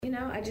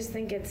I just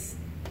think it's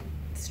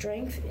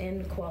strength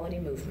in quality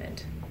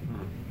movement.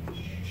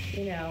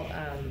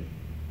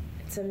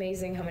 It's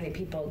amazing how many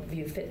people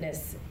view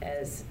fitness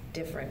as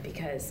different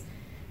because,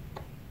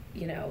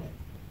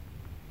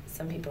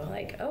 some people are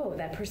like, oh,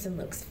 that person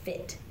looks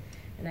fit.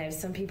 And I have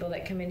some people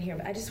that come in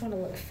here, I just want to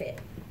look fit.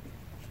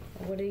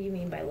 What do you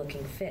mean by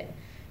looking fit?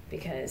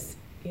 Because,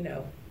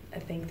 I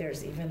think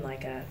there's even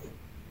like a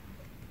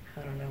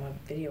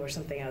video or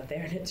something out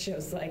there, and it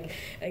shows like,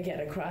 again,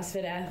 a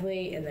CrossFit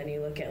athlete, and then you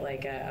look at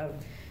like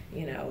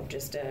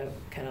just a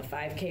kind of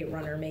 5K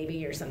runner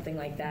maybe or something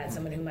like that,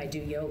 someone who might do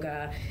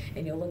yoga,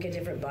 and you'll look at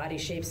different body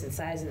shapes and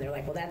size, and they're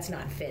like, well, that's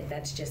not fit,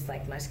 that's just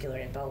like muscular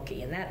and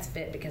bulky, and that's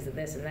fit because of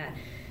this and that.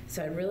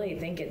 So I really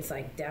think it's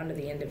like down to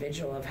the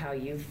individual of how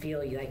you feel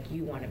like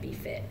you want to be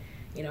fit.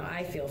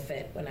 I feel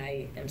fit when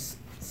I am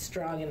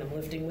strong and I'm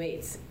lifting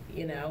weights,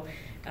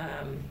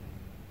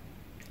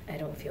 I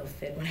don't feel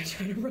fit when I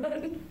try to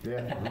run.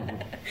 Yeah.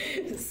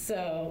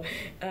 So,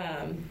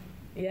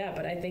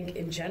 but I think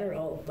in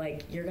general,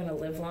 like, you're going to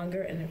live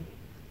longer and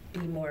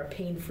be more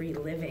pain-free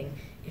living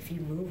if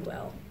you move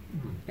well.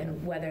 Mm-hmm.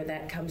 And whether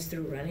that comes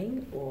through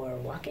running or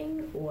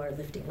walking or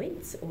lifting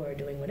weights or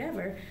doing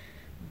whatever,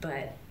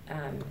 but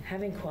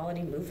having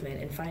quality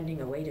movement and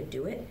finding a way to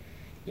do it,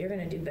 you're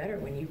going to do better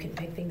when you can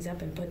pick things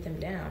up and put them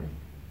down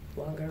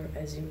longer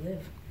as you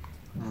live.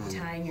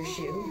 Tying your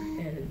shoe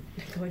and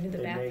going to the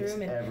bathroom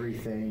makes and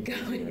everything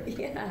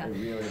yeah, it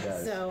really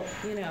does. So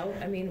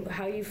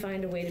how you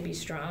find a way to be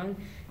strong,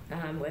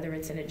 whether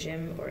it's in a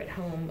gym or at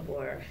home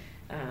or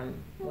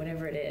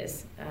whatever it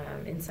is,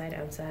 inside,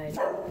 outside,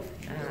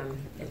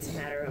 it's a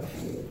matter of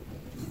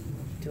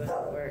doing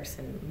what works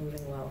and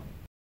moving well.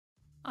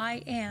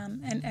 I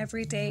am an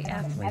everyday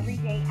athlete. I am an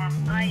everyday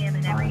athlete. I am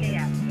an everyday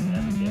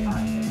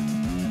athlete.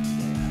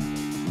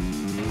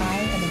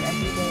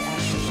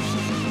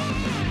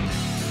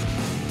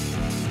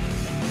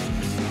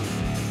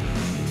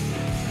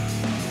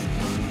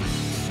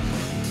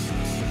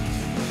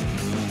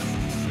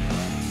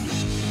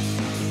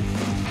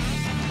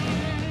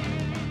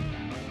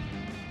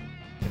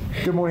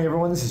 Good morning,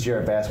 everyone. This is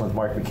Jared Bass with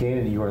Mark McCain,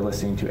 and you are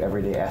listening to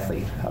Everyday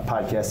Athlete, a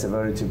podcast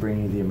devoted to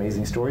bringing you the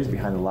amazing stories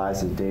behind the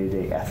lives of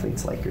day-to-day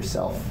athletes like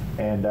yourself.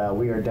 And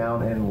we are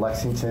down in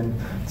Lexington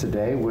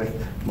today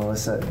with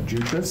Melissa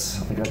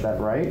Jutras. I got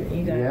that right?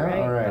 You got it right.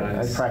 All right.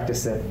 Nice. I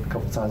practiced it a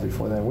couple times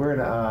before then. We're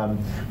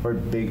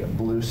at Big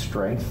Blue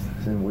Strength,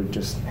 and we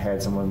just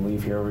had someone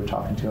leave here. We're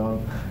talking to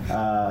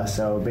them.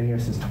 So I've been here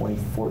since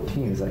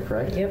 2014. Is that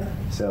correct? Yep.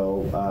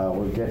 So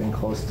we're getting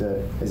close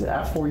to. Is it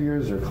at 4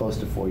 years or close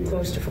to 4 years?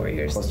 Close to 4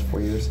 years. Close to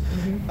 4 years.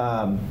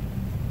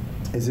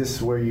 Mm-hmm. Is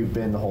this where you've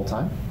been the whole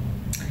time?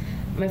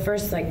 My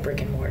first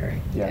brick and mortar.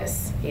 Yeah.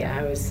 Yes. Yeah,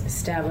 I was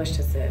established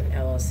as an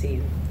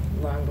LLC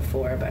long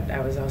before, but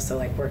I was also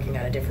working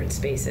out of different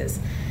spaces.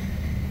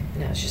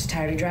 And I was just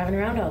tired of driving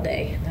around all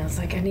day. And I was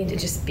like, I need to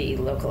just be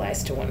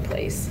localized to one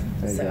place.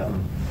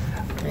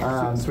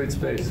 Sweet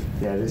space.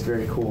 Yeah, it is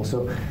very cool.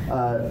 So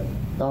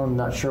I'm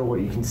not sure what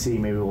you can see.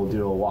 Maybe we'll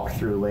do a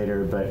walkthrough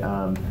later, but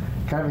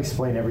kind of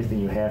explain everything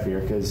you have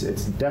here, because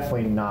it's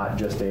definitely not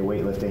just a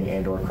weightlifting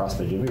and or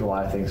CrossFit gym. We have a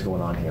lot of things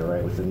going on here,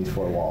 right, within these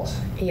four walls.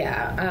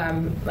 Yeah,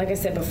 like I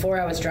said before,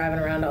 I was driving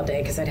around all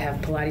day because I'd have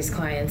Pilates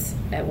clients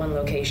at one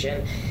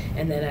location,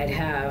 and then I'd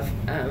have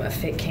a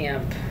fit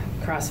camp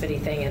CrossFit-y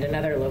thing at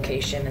another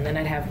location, and then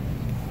I'd have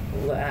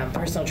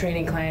personal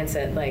training clients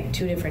at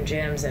 2 different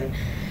gyms, and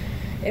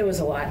it was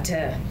a lot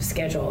to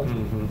schedule.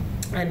 Mm-hmm.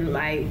 And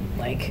my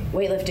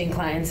weightlifting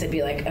clients, I'd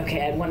be like,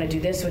 okay, I'd want to do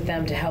this with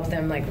them to help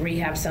them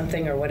rehab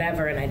something or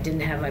whatever, and I didn't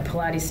have my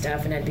Pilates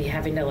stuff, and I'd be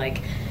having to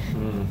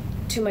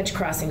too much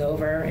crossing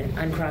over and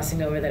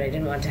uncrossing over that I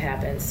didn't want to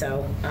happen.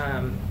 So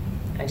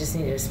I just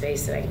needed a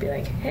space that I could be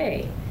like,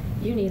 hey,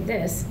 you need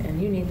this and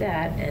you need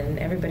that, and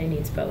everybody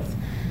needs both.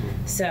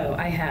 So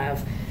I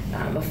have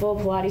a full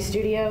Pilates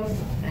studio.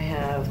 I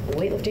have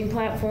weightlifting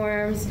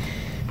platforms.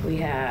 We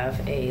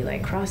have a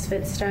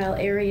CrossFit style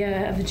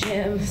area of the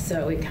gym,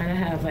 so we kind of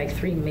have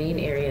 3 main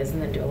areas,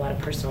 and then do a lot of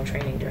personal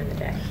training during the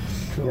day.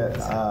 Yeah,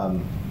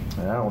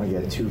 and I don't want to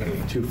get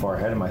too far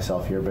ahead of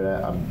myself here, but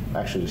I'm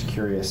actually just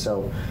curious.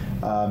 So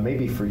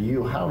maybe for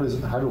you, how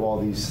do all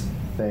these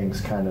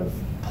things kind of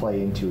play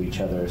into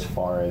each other as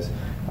far as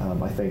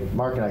I think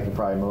Mark and I could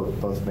probably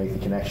both make the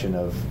connection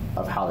of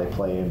how they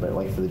play in, but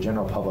for the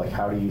general public,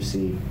 how do you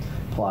see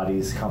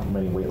Pilates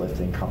complementing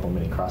weightlifting,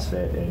 complementing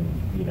CrossFit, and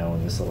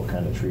in this little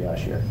kind of triage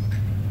here?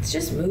 It's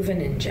just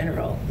moving in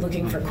general,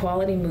 looking for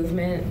quality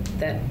movement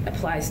that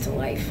applies to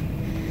life.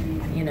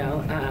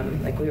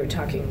 Like we were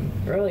talking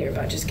earlier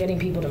about just getting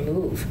people to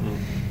move.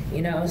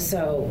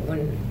 So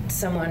when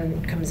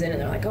someone comes in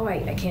and they're like, oh,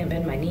 I can't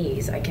bend my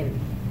knees, I can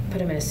put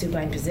them in a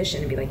supine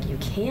position and be like, you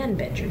can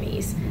bend your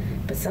knees,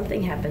 but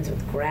something happens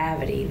with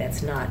gravity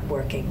that's not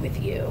working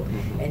with you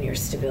and your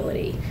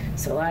stability.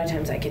 So a lot of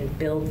times I can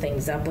build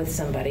things up with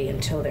somebody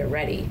until they're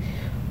ready.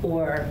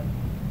 Or,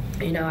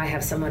 I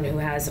have someone who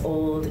has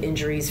old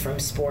injuries from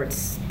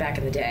sports back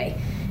in the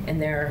day,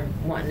 and they're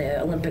wanting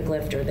to Olympic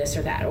lift or this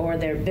or that, or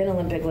they've been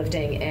Olympic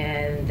lifting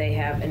and they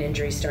have an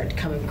injury start to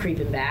come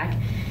creeping back,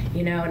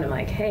 and I'm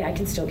like, hey, I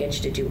can still get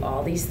you to do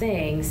all these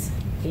things,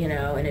 in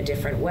a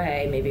different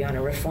way, maybe on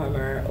a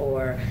reformer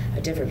or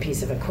a different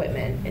piece of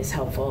equipment is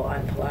helpful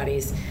on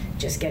Pilates,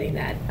 just getting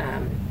that,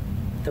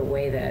 the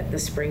way that the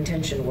spring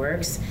tension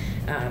works,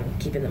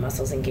 keeping the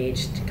muscles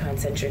engaged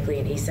concentrically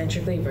and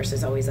eccentrically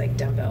versus always like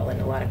dumbbell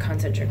and a lot of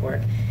concentric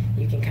work.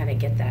 You can kind of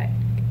get that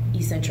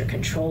eccentric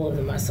control of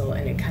the muscle,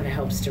 and it kind of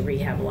helps to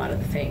rehab a lot of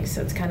the things.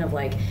 So it's kind of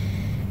like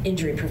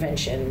injury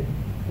prevention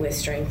with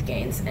strength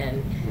gains.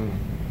 And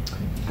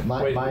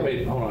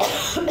Wait, hold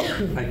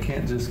on. I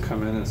can't just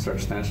come in and start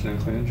snatching and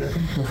clean and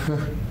jerking?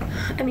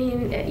 I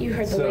mean, you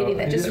heard the lady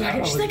that just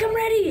she's like, I'm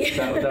ready.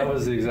 That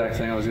was the exact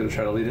thing I was going to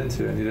try to lead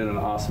into, and you did an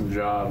awesome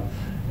job.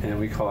 And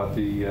we call it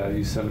the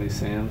Yosemite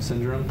Sam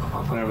syndrome.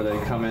 Whenever they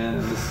come in,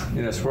 and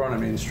this, so we're on a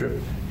main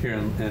strip here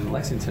in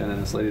Lexington,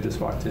 and this lady just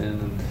walked in,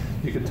 and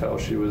you could tell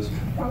she was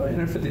probably in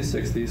her 50s,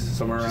 60s,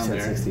 somewhere around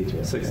there.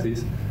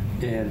 60s.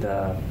 Yeah. And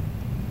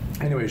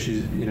anyway,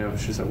 she's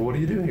like, well, what do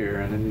you do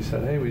here? And then you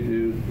said, hey, we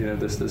do,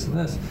 this, this, and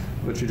this.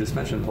 But you just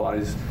mentioned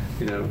Pilates,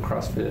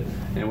 CrossFit,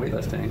 and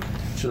weightlifting.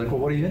 She's like, well,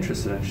 what are you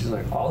interested in? She's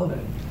like, all of it,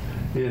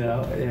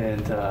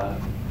 and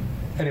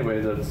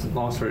anyway, the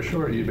long story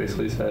short, you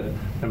basically said,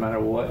 no matter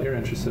what you're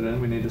interested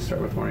in, we need to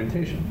start with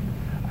orientation.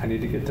 I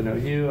need to get to know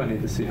you. I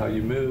need to see how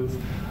you move,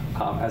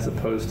 as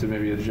opposed to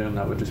maybe a gym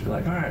that would just be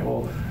like, all right,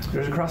 well,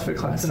 there's a CrossFit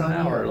class in an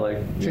hour. Like,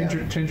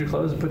 change your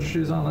clothes and put your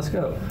shoes on. Let's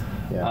go.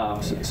 Yeah.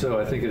 So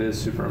I think it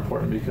is super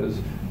important because,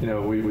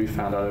 we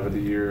found out over the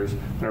years,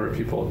 whenever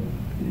people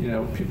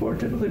are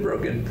typically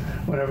broken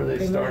whenever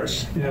they start,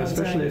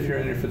 especially if you're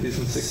in your 50s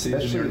and 60s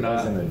especially and you're not.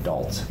 As an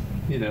adult.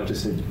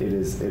 Just it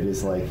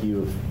is like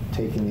you've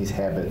taken these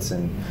habits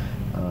and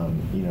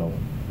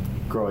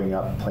growing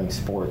up playing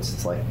sports,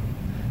 it's like,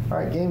 all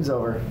right, game's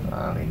over.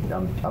 I mean,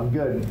 I'm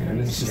good. And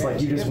it's just like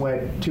you just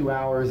went 2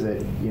 hours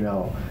at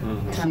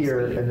here,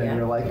 and then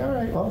you're like, all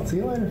right, well, see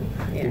you later.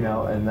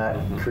 And that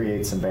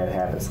creates some bad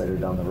habits later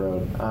down the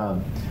road.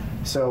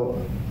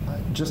 So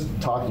just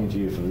talking to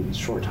you for the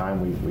short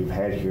time we've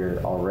had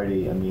here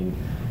already, I mean,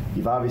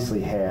 you've obviously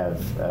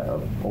have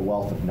a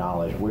wealth of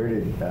knowledge. Where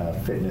did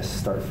fitness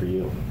start for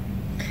you?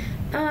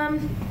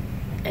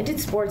 I did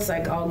sports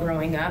like all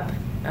growing up.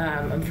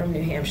 I'm from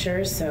New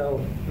Hampshire,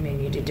 so I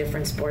mean, you do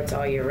different sports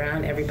all year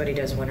round. Everybody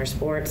does winter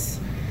sports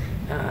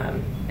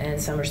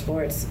and summer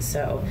sports.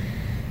 So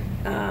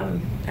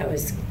I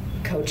was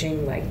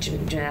coaching like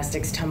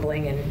gymnastics,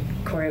 tumbling, and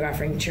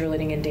choreographing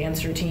cheerleading and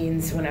dance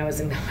routines when I was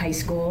in high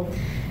school.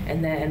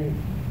 And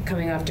then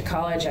coming off to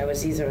college, I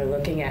was either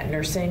looking at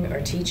nursing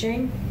or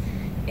teaching,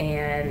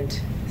 and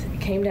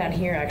came down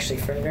here actually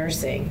for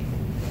nursing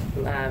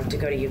to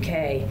go to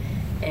UK.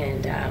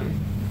 And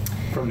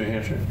from New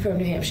Hampshire? From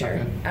New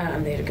Hampshire.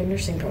 Okay. They had a good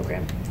nursing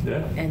program.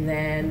 Yeah. And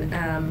then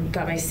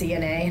got my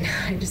CNA, and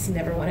I just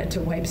never wanted to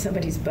wipe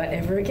somebody's butt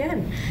ever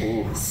again.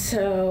 Ooh.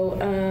 So,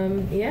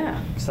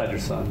 yeah. Besides your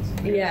sons.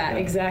 Yeah,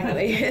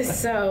 exactly.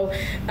 So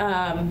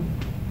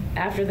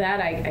after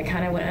that, I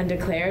kind of went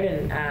undeclared,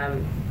 and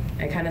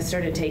I kind of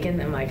started taking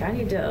them, like, I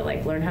need to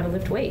like learn how to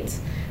lift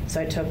weights.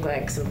 So I took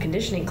like some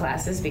conditioning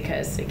classes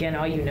because, again,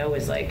 all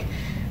is like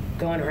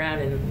going around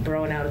and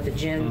throwing out at the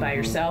gym by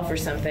yourself or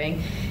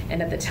something.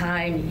 And at the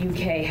time,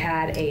 UK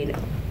had a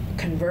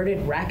converted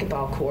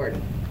racquetball court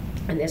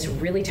in this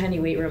really tiny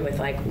weight room with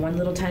like one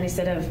little tiny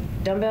set of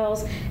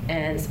dumbbells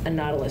and a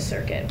Nautilus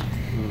circuit.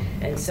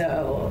 And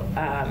so,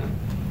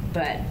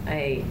 but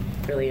I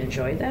really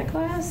enjoyed that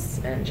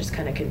class and just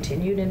kind of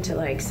continued into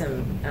like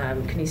some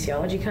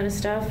kinesiology kind of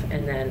stuff,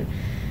 and then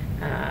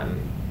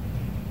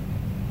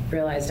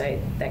realized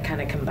that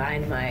kind of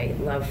combined my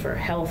love for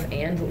health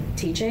and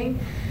teaching.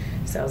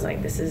 So I was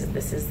like, this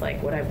is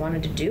like what I've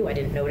wanted to do. I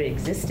didn't know it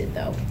existed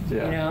though.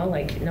 Yeah.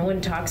 Like no one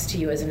talks to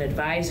you as an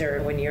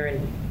advisor when you're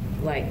in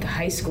like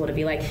high school to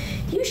be like,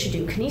 you should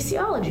do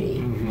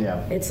kinesiology.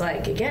 Yeah. It's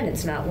like, again,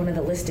 it's not one of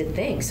the listed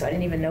things. So I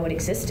didn't even know it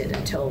existed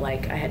until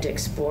like I had to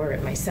explore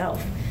it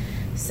myself.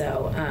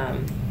 So,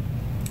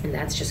 and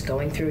that's just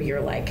going through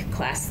your like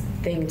class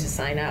thing to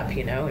sign up,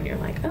 and you're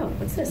like, oh,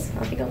 what's this?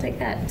 I think I'll take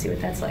that and see what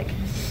that's like.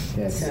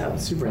 Yeah,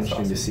 it's super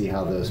interesting to see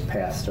how those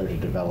paths start to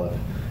develop.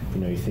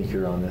 You think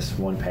you're on this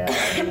one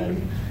path, and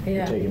then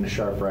you're taking a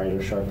sharp right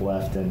or sharp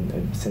left, and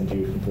it sends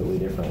you a completely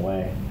different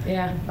way.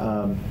 Yeah.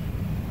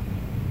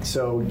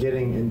 So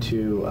getting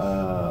into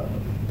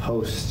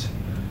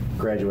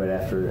post-graduate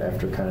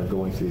after kind of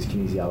going through these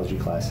kinesiology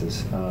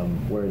classes,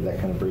 where did that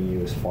kind of bring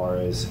you as far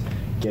as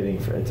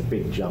it's a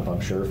big jump, I'm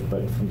sure,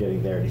 but from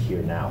getting there to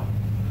here now?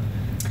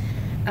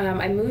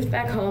 I moved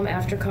back home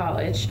after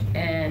college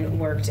and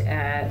worked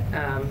at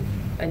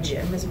a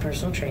gym as a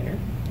personal trainer.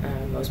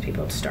 Most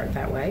people start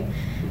that way.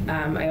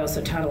 I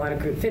also taught a lot of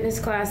group fitness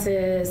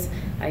classes.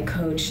 I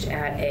coached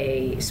at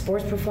a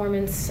sports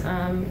performance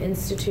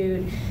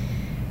institute.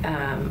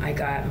 I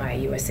got my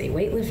USA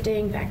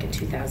Weightlifting back in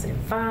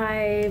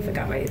 2005. I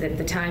got at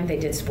the time they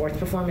did sports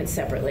performance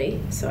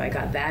separately, so I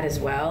got that as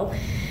well.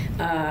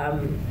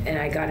 And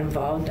I got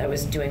involved. I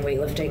was doing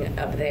weightlifting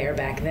up there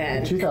back then.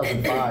 In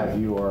 2005,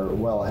 you are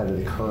well ahead of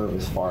the curve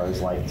as far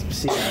as like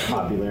seeing the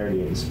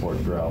popularity of the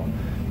sport grow.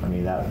 I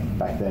mean, that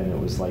back then it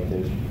was like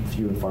there's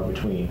few and far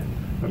between.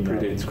 It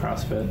predates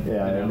CrossFit.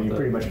 Yeah, I mean,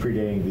 pretty much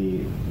predating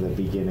the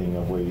beginning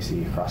of where you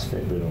see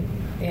CrossFit boom.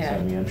 Yeah. So,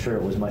 I mean, I'm sure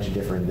it was much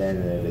different then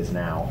than it is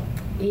now.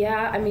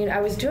 Yeah, I mean, I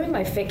was doing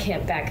my fit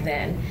camp back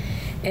then,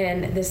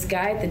 and this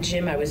guy at the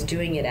gym I was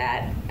doing it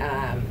at,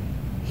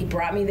 he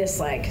brought me this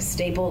like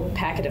stapled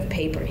packet of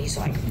paper, and he's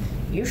like,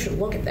 "You should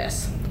look at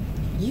this.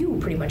 You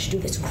pretty much do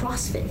this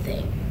CrossFit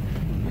thing."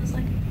 And I was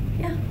like,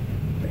 "Yeah,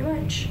 pretty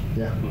much.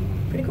 Yeah.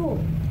 Pretty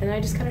cool." And I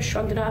just kind of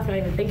shrugged it off, not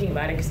even thinking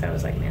about it, because I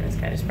was like, "Man, this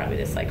guy just probably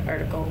this like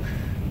article,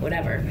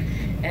 whatever,"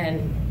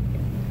 and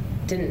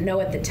didn't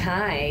know at the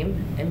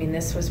time. I mean,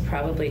 this was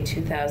probably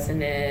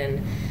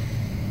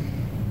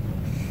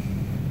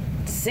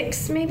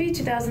 2006, maybe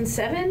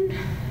 2007.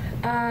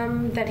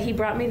 That he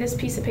brought me this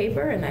piece of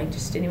paper, and I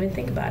just didn't even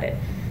think about it.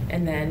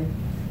 And then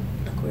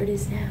look where it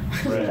is now.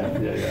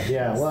 Right.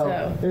 Yeah,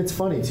 well, it's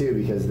funny too,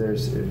 because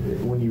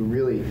when you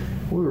really,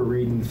 we were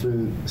reading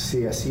through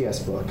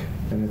CSCS book,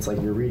 and it's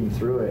like you're reading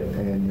through it,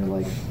 and you're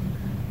like,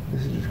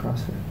 this is just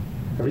CrossFit.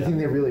 Everything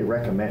they really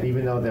recommend,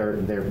 even though they're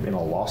in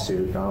a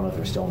lawsuit, I don't know if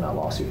they're still in that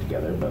lawsuit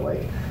together, but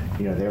like,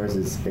 you know, there was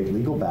this big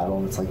legal battle,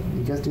 and it's like,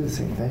 you guys do the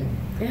same thing.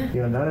 Yeah.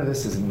 You know, none of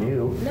this is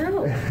new.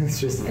 No. It's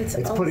just, it's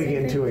putting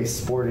it into a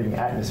sporting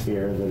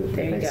atmosphere that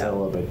makes it a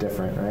little bit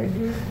different, right?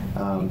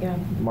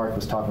 Mm-hmm. Mark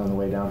was talking on the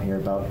way down here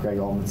about Greg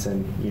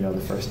Olmanson, you know,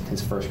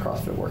 his first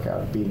CrossFit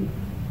workout being,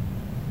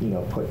 you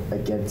know, put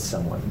against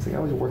someone. He's like, I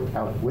always worked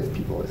out with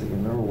people. He's like, I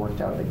never worked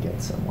out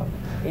against someone.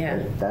 Yeah.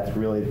 And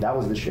that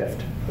was the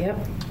shift. Yep.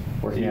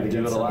 Working out You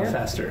do it a lot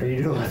faster. And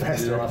you do it a lot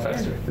faster. You do it a lot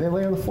faster. And then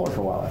lay on the floor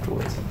for a while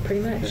afterwards.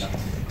 Pretty much. Yeah.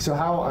 So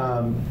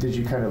how did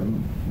you kind of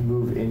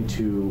move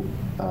into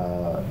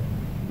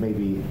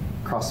maybe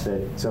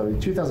CrossFit? So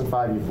in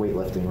 2005, you've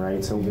weightlifting,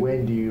 right? So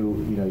when do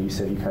you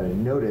said you kind of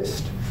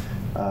noticed,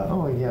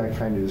 oh yeah, I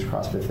kind of do this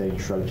CrossFit thing,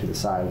 shrugged to the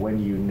side. When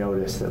do you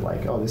notice that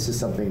like, oh, this is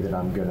something that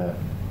I'm gonna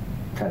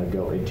kind of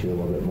go into a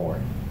little bit more?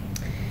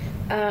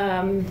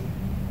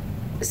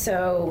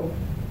 So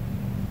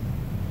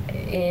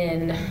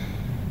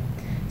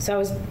I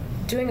was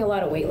doing a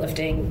lot of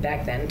weightlifting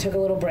back then. Took a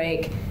little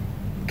break,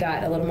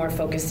 got a little more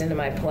focused into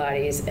my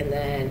Pilates, and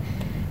then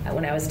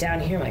when I was down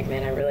here, I'm like,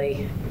 man, I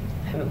really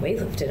haven't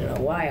weightlifted in a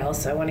while,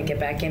 so I want to get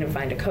back in and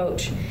find a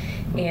coach.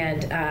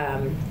 And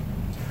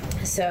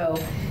so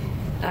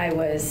I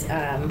was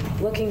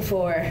looking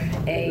for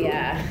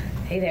a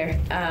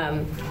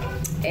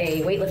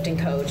weightlifting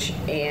coach,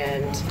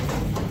 and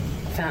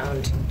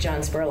found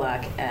John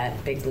Spurlock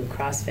at Big Blue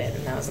CrossFit,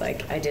 and I was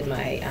like, I did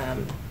my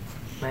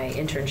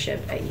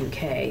internship at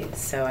UK,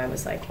 so I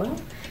was like, well,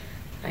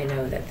 I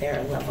know that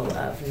their level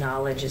of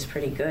knowledge is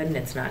pretty good, and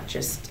it's not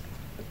just,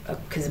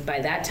 because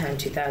by that time,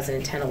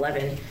 2010,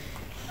 11,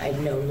 I'd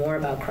known more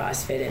about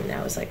CrossFit, and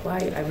I was like,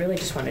 well, I really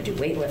just want to do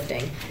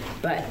weightlifting,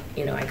 but,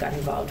 you know, I got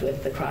involved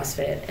with the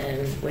CrossFit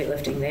and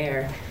weightlifting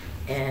there,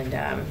 and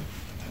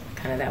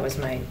kind of that was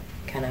my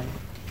kind of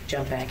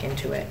jump back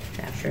into it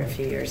after a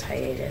few years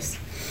hiatus.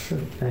 Sure.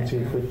 Want to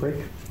take a quick break?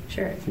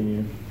 Sure. Can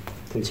you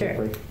take a quick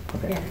break?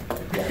 Okay. Yeah.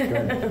 Go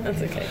ahead.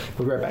 That's okay.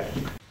 We'll be right back.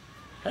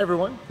 Hey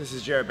everyone, this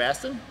is Jared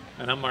Baston.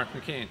 And I'm Mark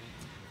McCain.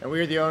 And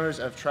we are the owners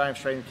of Triumph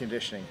Strength and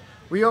Conditioning.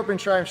 We opened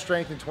Triumph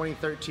Strength in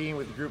 2013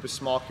 with a group of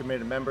small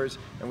committed members,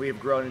 and we have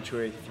grown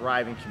into a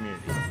thriving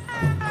community.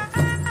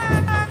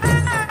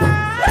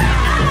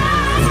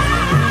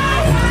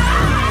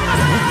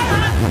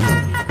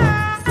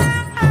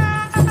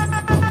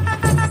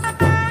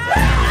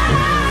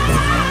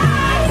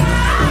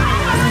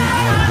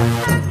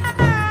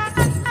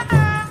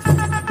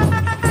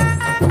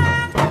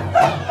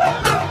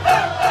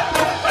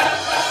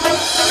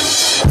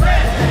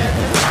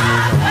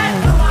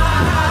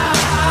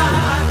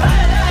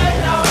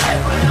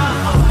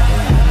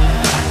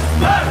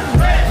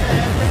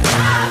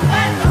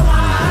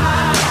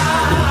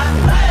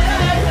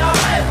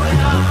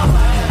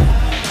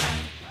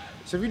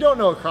 So if you don't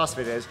know what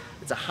CrossFit is,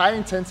 it's a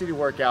high-intensity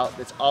workout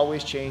that's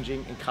always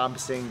changing,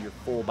 encompassing your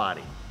full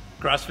body.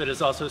 CrossFit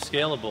is also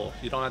scalable.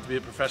 You don't have to be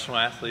a professional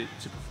athlete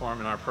to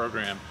perform in our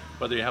program.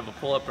 Whether you have a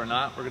pull-up or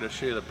not, we're going to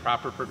show you the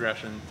proper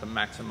progression to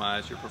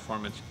maximize your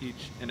performance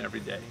each and every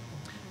day.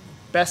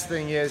 Best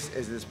thing is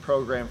this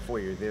program for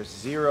you. There's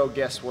zero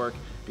guesswork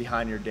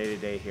behind your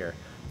day-to-day here.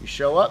 You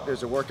show up,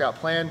 there's a workout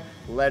plan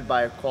led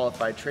by a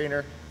qualified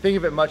trainer. Think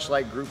of it much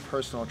like group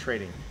personal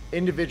training,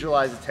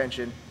 individualized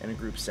attention in a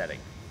group setting.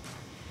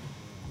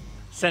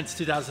 Since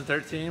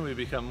 2013, we've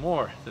become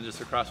more than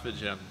just a CrossFit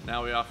gym.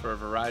 Now we offer a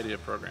variety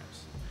of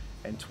programs.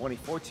 In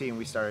 2014,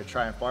 we started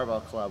Triumph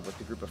Barbell Club with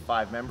a group of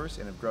 5 members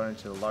and have grown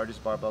into the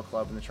largest barbell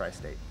club in the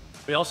tri-state.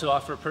 We also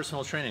offer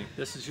personal training.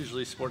 This is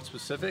usually sport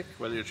specific.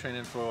 Whether you're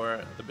training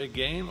for the big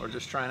game or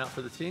just trying out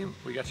for the team,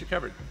 we got you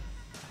covered.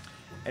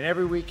 And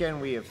every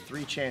weekend, we have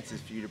 3 chances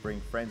for you to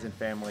bring friends and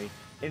family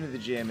into the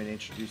gym and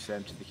introduce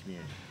them to the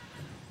community.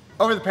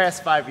 Over the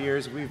past 5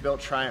 years, we've built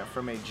Triumph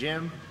from a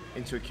gym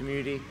into a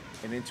community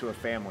and into a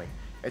family.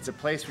 It's a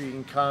place where you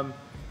can come,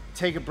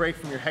 take a break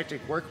from your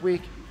hectic work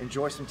week,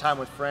 enjoy some time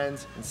with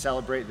friends, and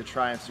celebrate the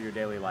triumphs of your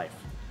daily life.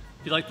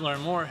 If you'd like to learn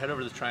more, head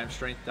over to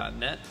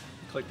triumphstrength.net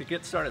and click the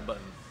Get Started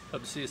button.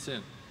 Hope to see you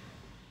soon.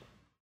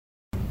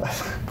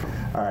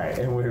 All right,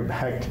 and we're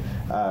back.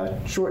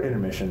 Short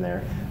intermission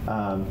there.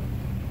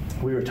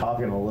 We were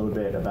talking a little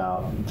bit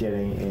about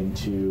getting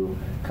into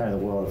kind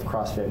of the world of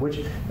CrossFit,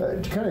 which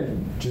kind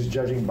of just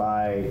judging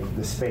by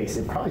the space,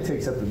 it probably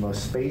takes up the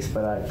most space,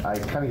 but I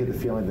kind of get the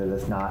feeling that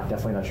it's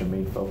definitely not your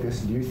main focus.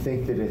 Do you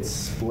think that it's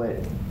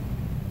split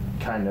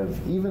kind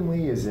of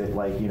evenly? Is it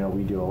like,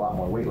 we do a lot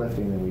more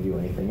weightlifting than we do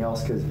anything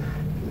else? Because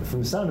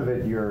from the sound of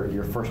it,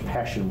 your first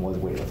passion was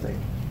weightlifting.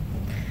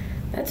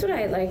 That's what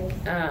I like.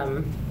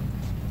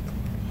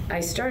 I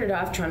started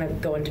off trying to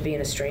go into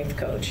being a strength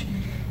coach.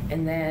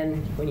 And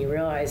then when you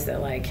realize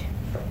that, like,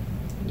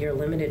 you're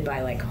limited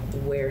by, like,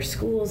 where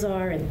schools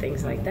are and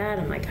things like that,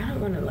 I'm like, I don't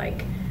want to,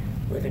 like,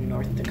 live in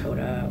North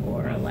Dakota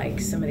or, like,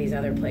 some of these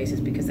other places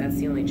because that's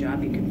the only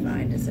job you can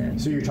find is it.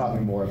 So you're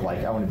talking more of, like,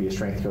 I want to be a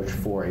strength coach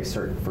for a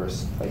certain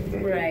first, like...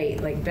 Right.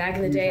 Like, back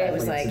in the day, it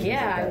was like,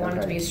 yeah, I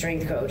wanted to be a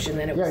strength coach. And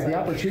then it was the like...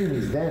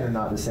 opportunities then are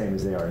not the same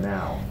as they are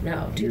now.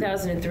 No.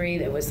 2003,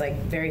 there was, like,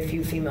 very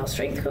few female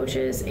strength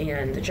coaches,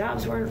 and the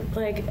jobs weren't,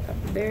 like,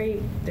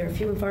 they're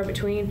few and far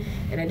between,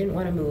 and I didn't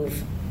want to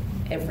move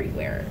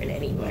everywhere and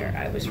anywhere.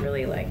 I was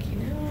really like,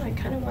 I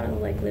kind of want to,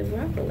 like, live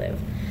where I want to live.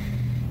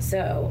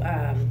 So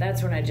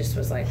that's when I just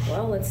was like,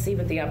 well, let's see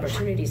what the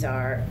opportunities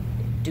are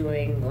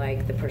doing,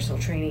 like, the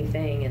personal training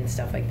thing and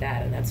stuff like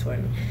that. And that's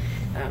when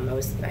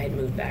I had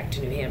moved back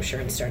to New Hampshire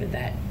and started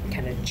that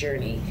kind of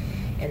journey.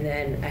 And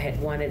then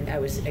I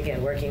was,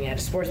 again, working at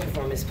a sports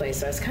performance place,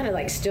 so I was kind of,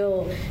 like,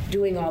 still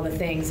doing all the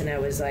things, and I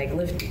was, like,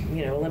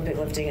 Olympic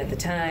lifting at the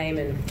time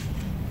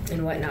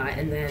and whatnot.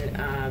 And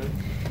then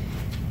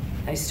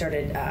I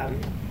started,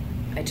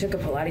 I took a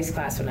Pilates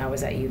class when I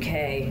was at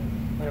UK,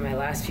 one of my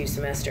last few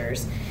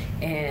semesters,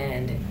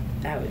 and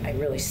I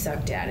really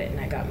sucked at it,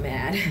 and I got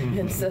mad.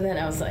 And so then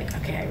I was like,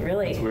 okay, I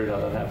really... It's weird how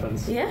that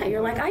happens. Yeah,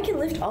 you're like, I can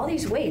lift all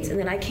these weights, and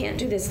then I can't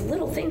do this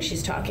little thing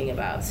she's talking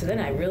about. So then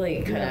I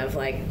really kind of,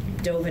 like,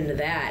 dove into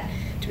that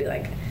to be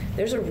like,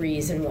 there's a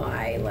reason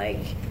why, like,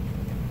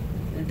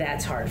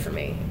 that's hard for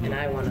me, and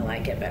I want to,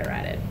 like, get better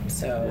at it.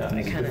 So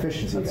I kind of...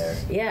 Deficiency there.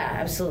 Yeah,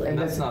 absolutely. And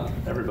that's not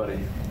everybody.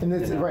 And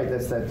that's right.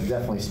 That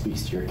definitely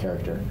speaks to your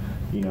character.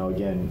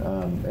 Again,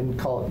 and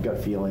call it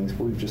gut feelings.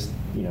 But we've just,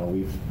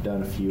 we've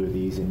done a few of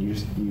these, and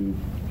you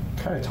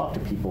kind of talk to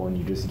people, and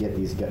you just get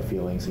these gut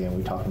feelings. Again,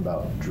 we talked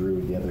about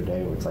Drew the other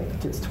day, where it's like the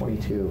kid's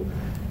 22,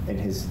 and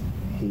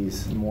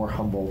he's more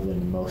humble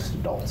than most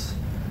adults.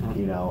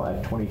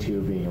 At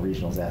 22, being a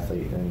regionals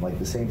athlete, and like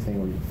the same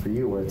thing for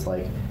you, where it's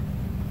like,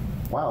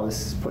 wow,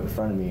 this is put in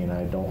front of me, and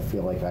I don't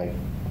feel like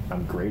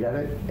I'm great at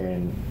it,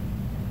 and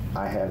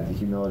I have the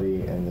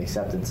humility and the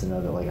acceptance to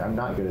know that, like, I'm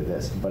not good at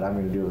this, but I'm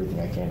going to do everything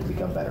I can to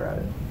become better at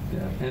it.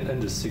 Yeah,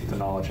 and just seek the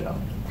knowledge out.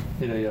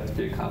 You have to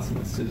be a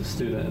constant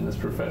student in this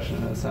profession,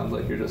 and it sounds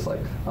like you're just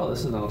like, oh, this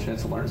is another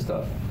chance to learn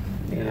stuff.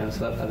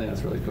 So I think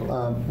that's really cool.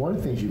 One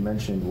of the things you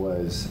mentioned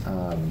was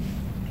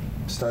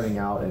starting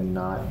out and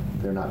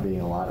there not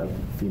being a lot of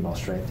female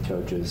strength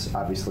coaches.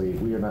 Obviously,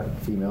 we are not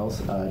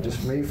females.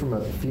 Just maybe from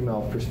a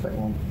female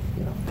perspective,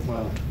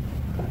 Well,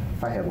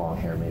 if I had long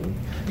hair, maybe.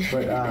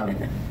 But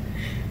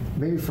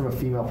maybe from a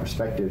female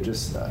perspective,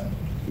 just,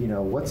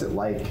 what's it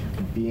like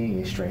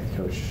being a strength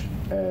coach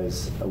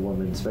as a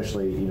woman,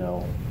 especially,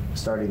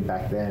 starting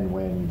back then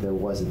when there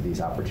wasn't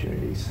these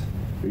opportunities?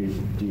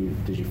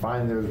 Did you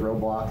find there was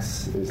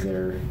roadblocks? Is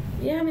there...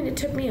 Yeah, I mean, it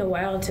took me a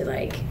while to,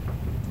 like,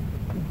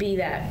 be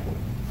that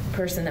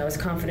person that was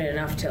confident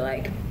enough to,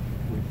 like,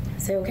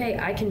 say, okay,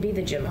 I can be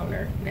the gym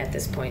owner at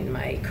this point in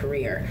my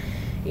career.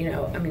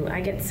 I mean,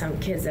 I get some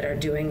kids that are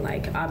doing,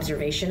 like,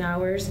 observation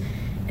hours,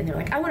 and they're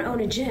like, I want to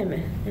own a gym.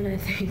 And I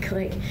think,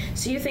 like,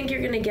 so you think you're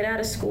going to get out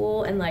of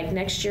school and, like,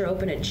 next year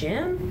open a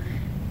gym?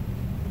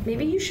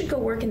 Maybe you should go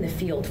work in the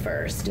field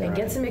first and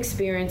get some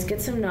experience,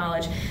 get some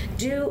knowledge,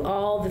 do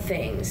all the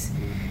things.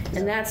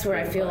 And that's where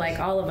I feel like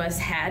all of us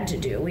had to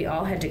do. We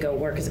all had to go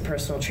work as a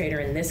personal trainer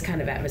in this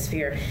kind of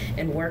atmosphere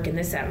and work in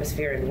this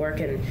atmosphere and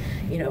work in,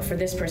 for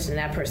this person and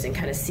that person,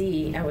 kind of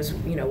see. I was,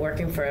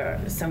 working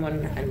for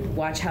someone and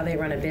watch how they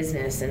run a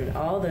business and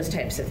all those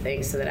types of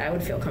things so that I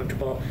would feel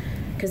comfortable.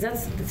 Because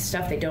that's the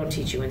stuff they don't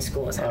teach you in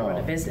school is how to run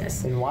a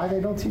business. And why they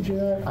don't teach you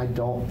that, I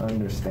don't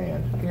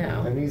understand.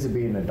 No. It needs to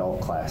be an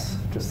adult class,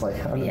 just like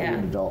how to be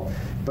an adult.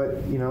 But,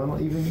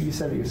 even you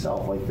said it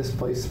yourself, like, this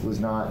place was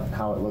not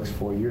how it looks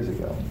 4 years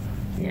ago.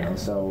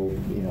 So,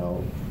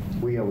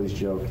 we always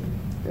joke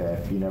that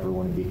if you never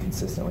want to be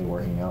consistently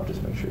working out,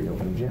 just make sure you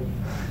open a gym.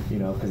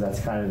 Because that's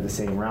kind of the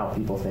same route.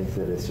 People think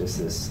that it's just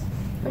this...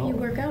 But you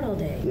work out all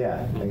day.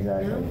 Yeah,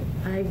 exactly.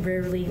 I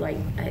rarely,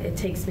 it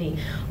takes me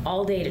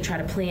all day to try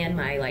to plan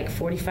my,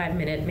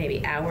 45-minute,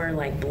 maybe hour,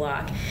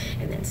 block,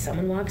 and then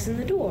someone walks in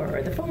the door,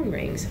 or the phone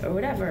rings, or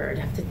whatever,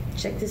 and I have to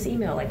check this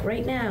email,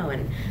 right now,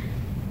 and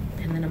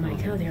And then I'm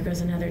like, oh, there goes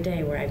another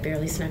day where I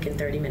barely snuck in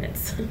 30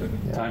 minutes.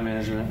 Time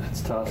management,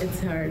 it's tough. It's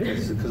hard.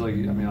 Because,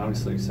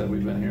 obviously, like you said,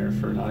 we've been here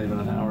for not even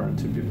an hour, and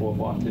 2 people have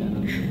walked in,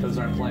 and those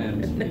aren't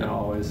planned,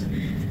 always.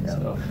 Yeah.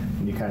 So.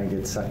 And you kind of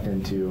get sucked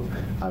into,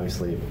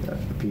 obviously,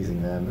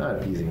 appeasing them, not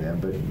appeasing them,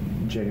 but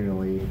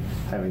genuinely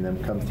having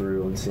them come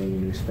through and seeing a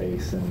new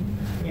space,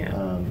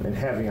 and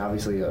having,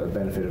 obviously, a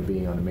benefit of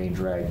being on the main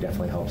drag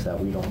definitely helps that.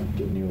 We don't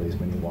get nearly as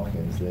many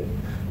walk-ins that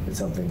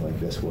something like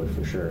this would,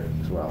 for sure,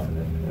 because we're often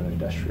an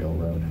industrial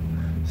road.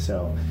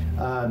 So,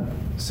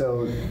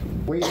 so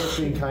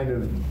weightlifting kind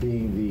of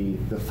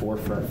being the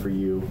forefront for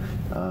you.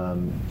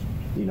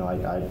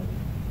 I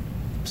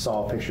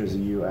saw pictures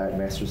of you at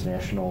Masters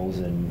Nationals,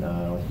 and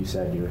like you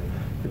said, you're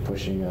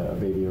pushing a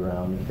baby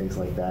around and things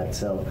like that.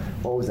 So,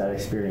 what was that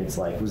experience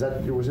like? Was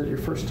that your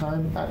first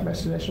time at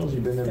Masters Nationals?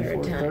 You've been there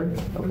before? Third?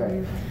 Okay.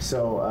 Mm-hmm.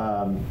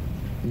 So,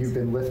 you've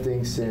been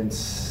lifting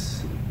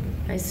since.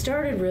 I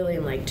started really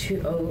in like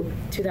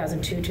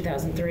 2002,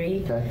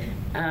 2003. Okay.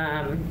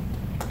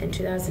 In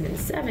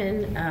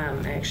 2007,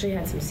 I actually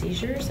had some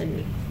seizures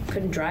and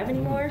couldn't drive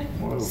anymore.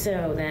 Whoa.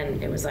 So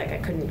then it was like I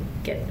couldn't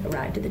get a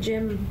ride to the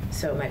gym.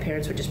 So my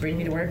parents would just bring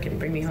me to work and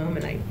bring me home,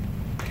 and I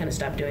kind of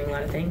stopped doing a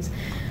lot of things.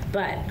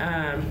 But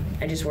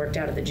I just worked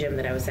out at the gym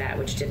that I was at,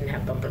 which didn't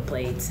have bumper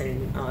plates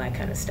and all that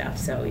kind of stuff.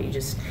 So I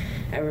just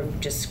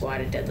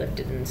squatted,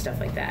 deadlifted, and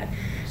stuff like that.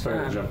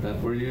 Sorry to jump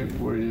in. Were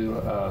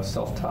you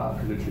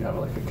self-taught, or did you have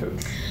like a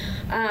coach?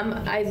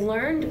 I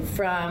learned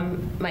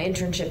from my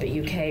internship at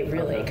UK,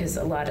 really, because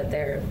a lot of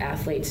their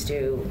athletes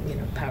do,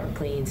 power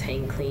cleans,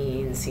 hang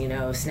cleans,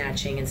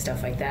 snatching and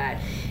stuff like that.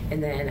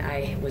 And then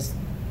I was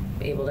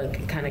able to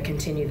kind of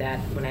continue that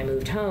when I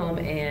moved home,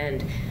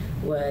 and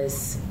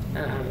was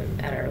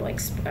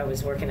I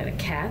was working at a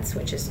CATS,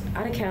 which is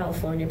out of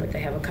California, but they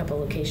have a couple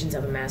locations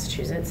up in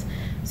Massachusetts.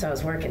 So I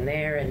was working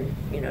there and,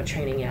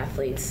 training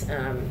athletes,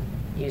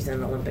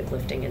 using Olympic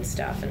lifting and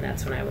stuff. And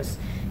that's when I was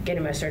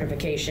getting my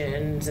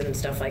certifications and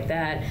stuff like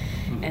that.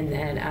 Mm-hmm.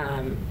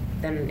 And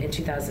then in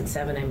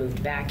 2007, I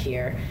moved back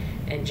here,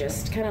 and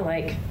just kind of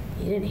like,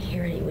 you didn't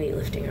hear any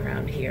weightlifting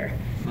around here.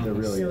 There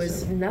really so it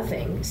was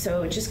nothing.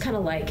 So it just kind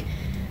of like,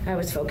 I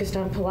was focused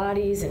on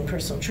Pilates and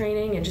personal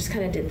training and just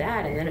kind of did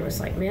that. And then it was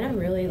like, man, I'm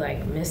really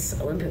like miss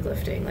Olympic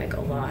lifting like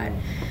a lot.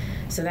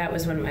 So that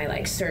was when my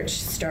like search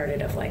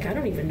started of like, I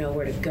don't even know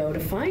where to go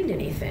to find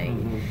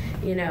anything,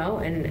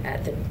 and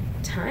at the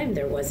time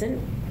there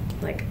wasn't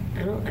like,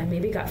 I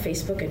maybe got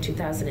Facebook in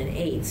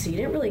 2008. So you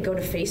didn't really go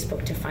to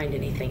Facebook to find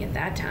anything at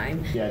that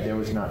time. Yeah, there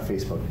was not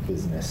Facebook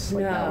business.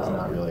 Like, that was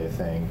not really a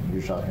thing.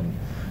 You're talking,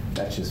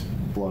 that's just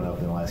blown up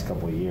in the last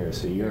couple of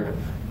years. So you're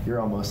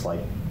almost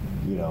like,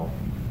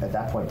 at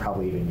that point,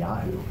 probably even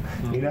Yahoo.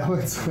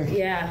 It's like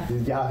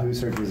Yahoo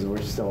searches were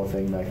still a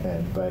thing back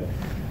then. But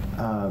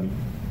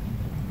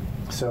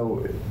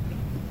so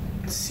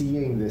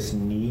seeing this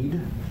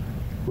need,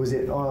 was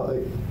it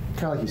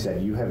kind of like you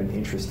said, you have an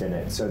interest in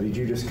it. So did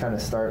you just kind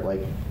of start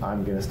like,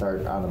 I'm going to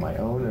start out on my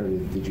own, or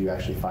did you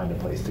actually find a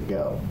place to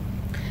go?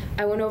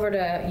 I went over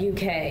to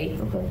UK,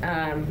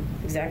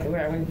 exactly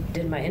where I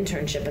did my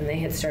internship, and they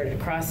had started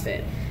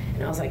CrossFit.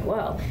 And I was like,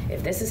 well,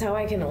 if this is how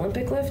I can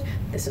Olympic lift,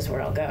 this is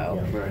where I'll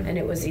go. Yeah, right. And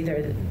it was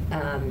either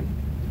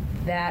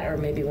that or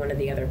maybe one of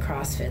the other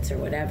CrossFits or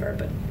whatever,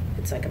 but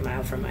it's like a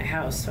mile from my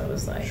house, so I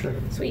was like,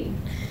 sweet.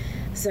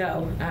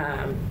 So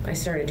I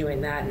started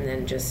doing that, and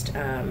then just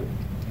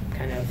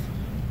kind of,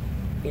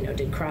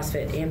 did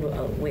CrossFit and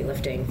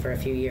weightlifting for a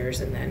few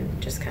years, and then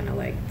just kind of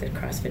like the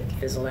CrossFit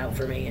fizzled out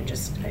for me, and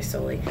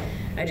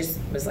I just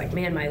was like,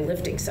 man, my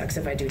lifting sucks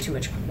if I do too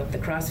much of the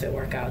CrossFit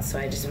workouts, so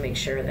I just make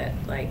sure that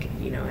like,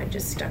 I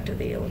just stuck to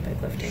the Olympic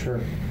lifting.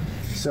 Sure.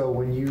 So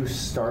when you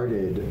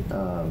started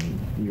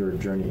your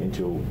journey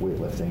into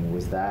weightlifting,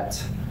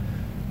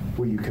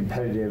 were you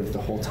competitive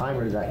the whole time,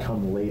 or did that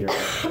come later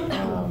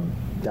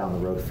down the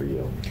road for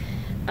you?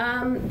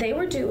 They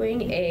were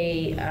doing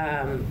a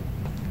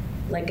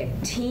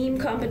team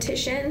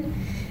competition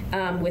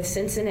with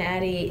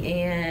Cincinnati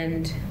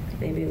and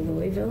maybe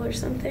Louisville or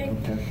something.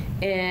 Okay.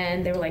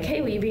 And they were like,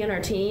 hey, will you be on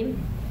our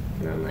team?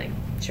 And I'm like,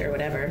 sure,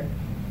 whatever.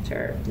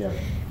 Sure. Yeah.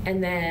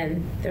 And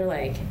then they're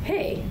like,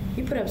 hey,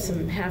 you put up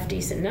some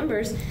half-decent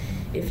numbers.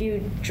 If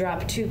you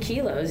drop 2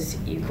 kilos,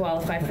 you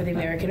qualify for the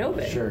American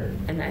Open. Sure.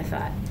 And I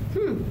thought,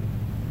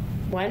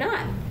 why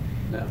not?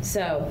 No.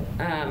 So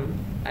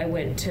I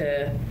went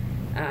to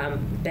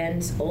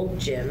Ben's old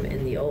gym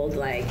in the old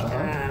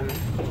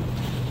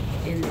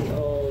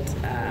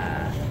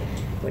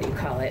what do you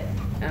call it,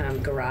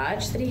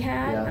 garage that he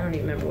had. I don't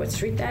even remember what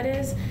street that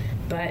is,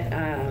 but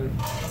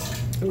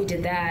we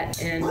did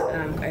that, and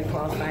I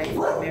qualified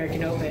for the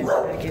American Open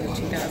back in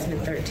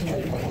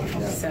 2013.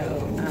 So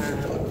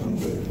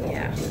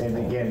and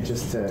again,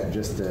 just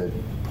to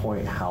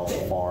point how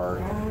far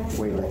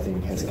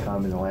weightlifting has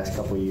come in the last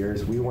couple of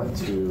years, we went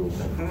to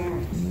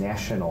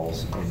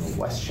nationals in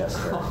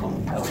Westchester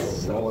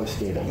roller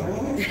skating.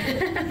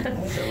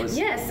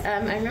 Yes,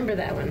 I remember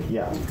that one.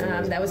 Yeah.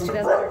 That was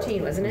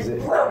 2013, wasn't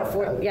it?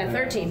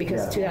 13,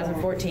 because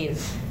 2014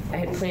 I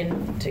had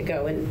planned to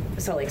go in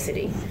Salt Lake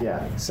City.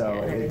 Yeah, so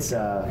Yeah. it's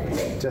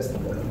just,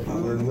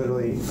 we're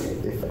literally,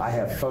 if I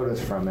have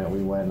photos from it, we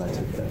went and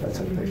I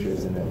took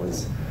pictures, and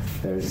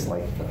there's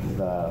like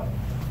the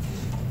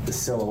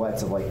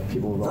silhouettes of like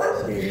people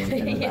roller skating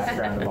in the Yeah.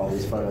 background of all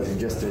these photos, and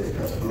just to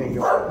think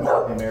of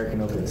the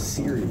American Open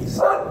series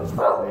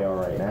where they are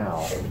right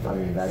now, I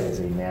mean, that is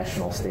a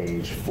national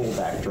stage, full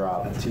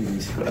backdrop,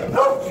 TV screen,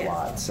 a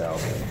lot, so.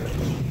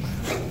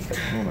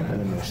 Oh my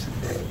goodness.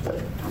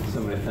 So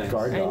many things.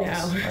 Guard I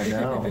dogs. know. I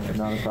know,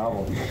 not a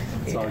problem.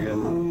 It's all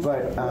good.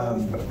 But,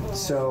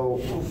 so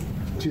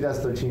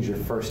 2013 is your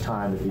first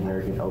time at the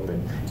American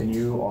Open, and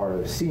you are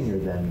a senior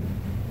then.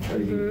 Or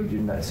you're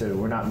not, so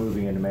we're not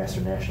moving into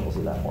Master Nationals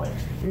at that point.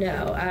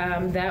 No, I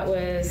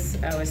was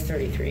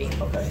 33.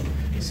 Okay.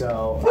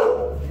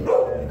 So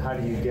then how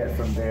do you get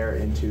from there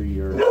into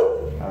your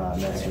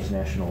Masters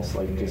Nationals?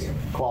 Like just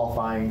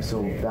qualifying,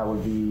 so that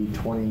would be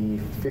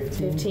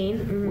 2015?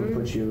 15, Would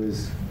put you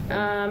as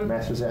a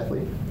Masters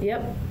athlete?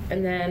 Yep.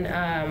 And then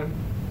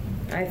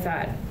I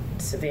thought,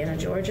 Savannah,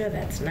 Georgia,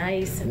 that's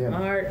nice, in Yeah.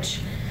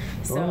 March.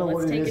 So I don't know let's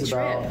what it take a is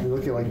trip. about, you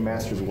look at like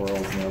Masters Worlds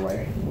and they're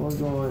like, we're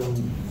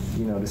going,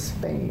 to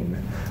Spain,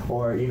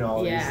 or,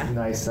 all Yeah. these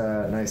nice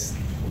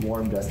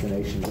warm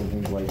destinations and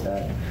things like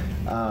that.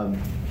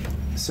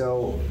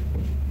 So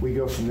we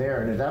go from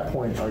there, and at that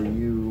point, so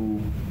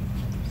you've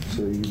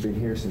been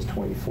here since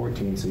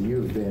 2014, so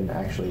you've been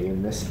actually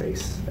in this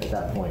space at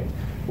that point.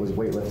 Was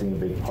weightlifting a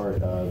big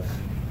part of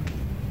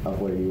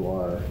where you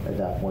are at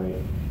that point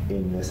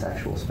in this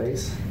actual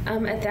space?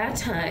 At that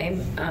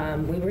time,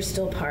 we were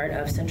still part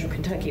of Central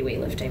Kentucky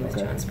Weightlifting with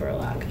Okay. John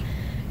Spurlock.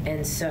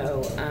 And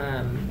so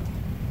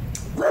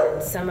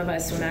some of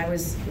us, when I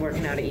was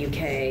working out at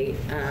UK,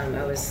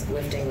 I was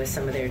lifting with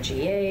some of their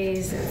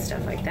GAs and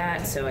stuff like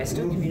that. So I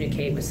still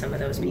communicate with some of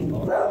those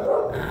people.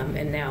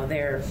 And now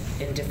they're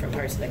in different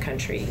parts of the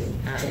country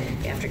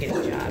after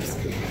getting jobs.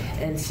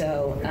 And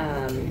so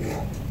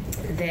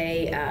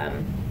they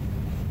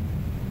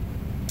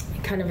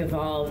kind of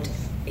evolved.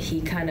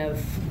 He kind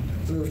of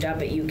moved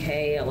up at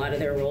UK. A lot of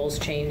their roles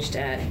changed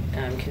at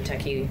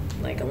Kentucky,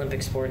 like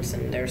Olympic sports,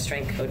 and their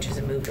strength coaches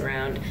have moved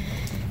around.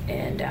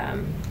 And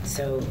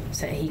so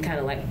he kind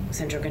of let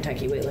Central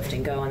Kentucky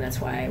Weightlifting go, and that's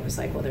why I was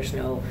like, well, there's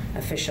no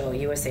official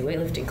USA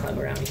Weightlifting Club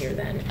around here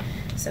then.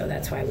 So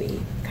that's why we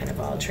kind of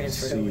all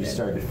transferred So over you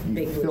to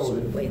Big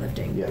Blue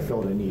Weightlifting. Yeah,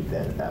 filled a need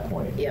then at that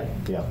point. Yep.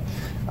 Yeah.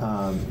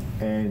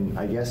 And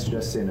I guess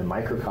just in a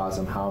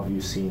microcosm, how have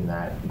you seen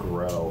that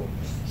grow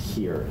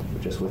here,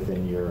 just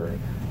within your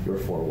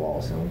four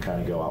walls, and we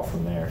kind of go out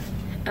from there?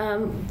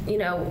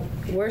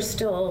 We're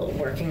still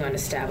working on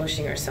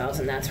establishing ourselves,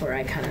 and that's where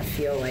I kind of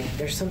feel like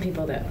there's some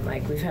people that,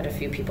 like, we've had a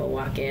few people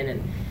walk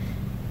in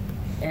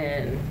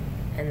and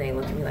they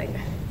look at me like,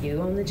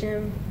 you own the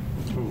gym?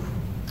 Oof.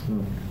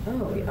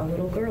 Oh, a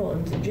little girl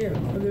owns the gym.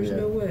 Oh, there's Yeah.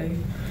 no way.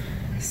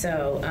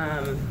 So,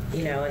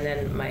 and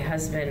then my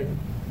husband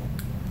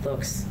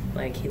looks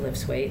like he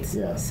lifts weights.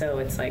 Yeah. So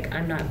it's like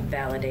I'm not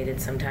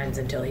validated sometimes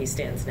until he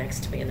stands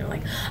next to me and they're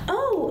like,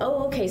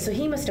 oh, okay, so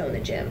he must own the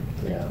gym.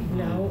 Yeah.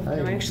 No,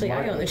 actually,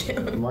 I own the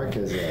gym. Mark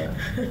has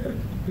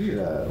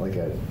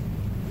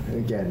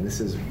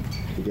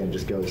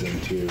just goes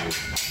into,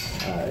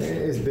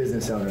 as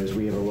business owners,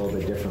 we have a little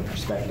bit different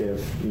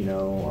perspective.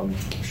 I'm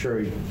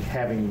sure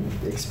having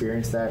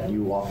experienced that,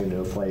 you walk into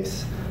a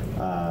place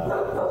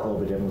a little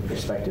bit different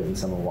perspective than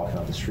someone walking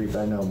off the street. But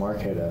I know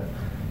Mark had a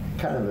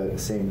kind of the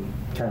same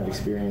kind of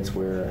experience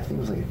where I think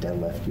it was like a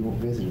deadlift. You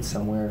visited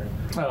somewhere.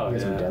 Oh, you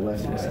guys were yeah.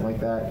 deadlifting or something like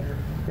that.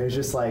 It was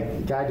just like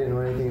the guy didn't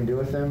want anything to do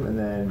with him, and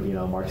then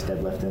Mark's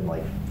deadlifting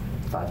like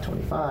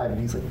 525,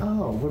 and he's like,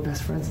 oh, we're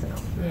best friends now.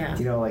 Yeah.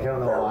 I don't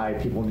know why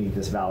people need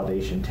this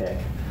validation tick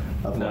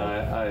of No,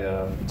 like,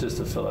 I just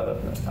to fill that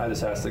up, I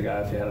just asked the guy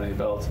if he had any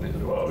belts, and he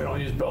was like, well, we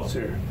don't use belts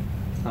here.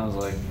 And I was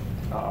like,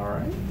 all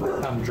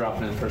right. I'm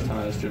dropping in first time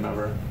at this gym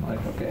ever. I'm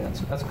like, okay,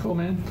 that's cool,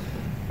 man.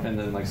 And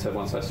then, like I said,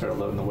 once I started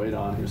loading the weight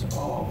on, he was like,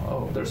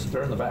 oh,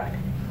 they're in the back.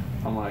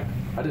 I'm like,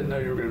 I didn't know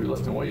you were going to be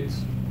lifting weights.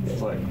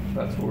 It's like,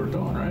 that's what we're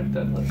doing, right?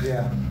 Deadlift.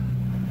 yeah.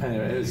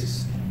 Anyway, it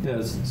was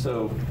just,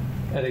 so,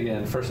 and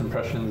again, first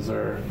impressions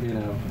are,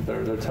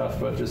 they're tough,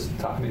 but just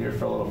talking to you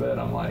for a little bit,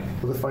 I'm like,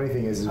 Well, the funny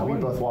thing is we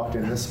both walked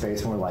in this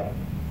space and we're like,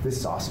 this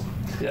is awesome.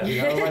 yeah.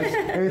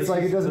 And it's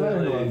like, it doesn't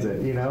matter who owns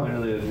it,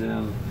 Literally a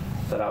gym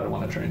that I would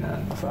want to train at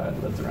if I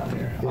had lived around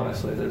here. Yeah.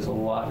 Honestly, there's a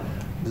lot,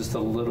 just a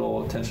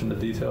little attention to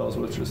details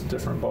with just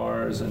different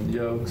bars and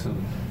yokes,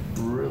 and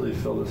really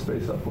fill the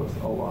space up with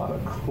a lot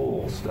of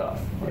cool stuff.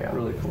 Like Yeah.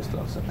 really cool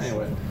stuff. So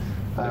anyway,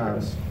 I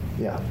digress.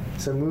 Yeah.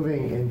 So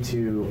moving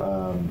into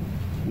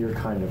your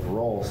kind of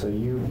role, so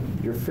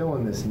you're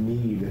filling this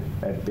need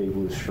at Big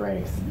Blue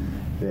Strength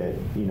that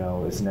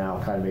is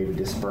now kind of maybe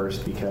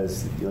dispersed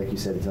because, like you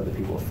said, these other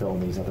people are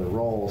filling these other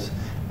roles.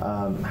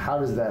 How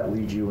does that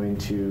lead you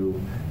into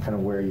kind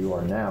of where you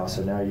are now?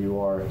 So now you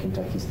are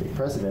Kentucky State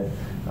President,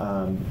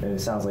 and it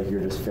sounds like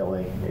you're just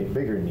filling a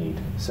bigger need.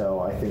 So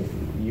I think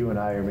you and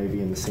I are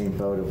maybe in the same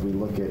boat if we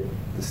look at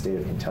the state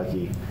of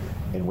Kentucky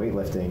in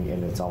weightlifting,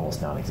 and it's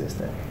almost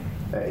non-existent.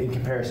 in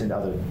comparison to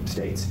other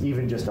states,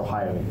 even just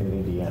Ohio and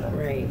Indiana.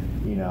 Right.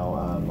 You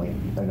know, like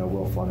I know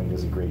Will Fleming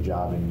does a great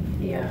job in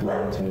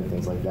Bloomington and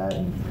things like that,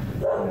 and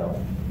you know,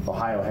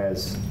 Ohio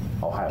has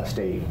Ohio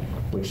State,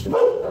 which there's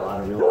a lot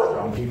of really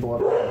strong people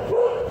up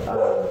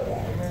there.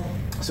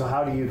 So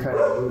how do you kind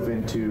of move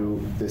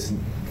into this,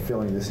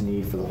 feeling this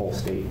need for the whole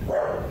state?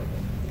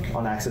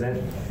 On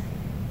accident?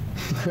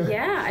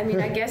 Yeah, I mean,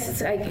 I guess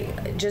it's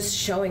like just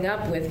showing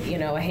up with, you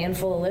know, a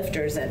handful of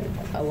lifters at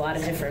a lot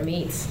of different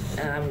meets,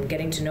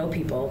 getting to know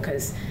people,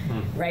 because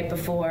right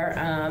before,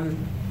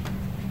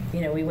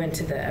 you know, we went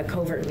to a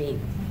covert meet,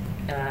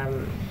 a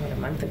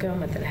month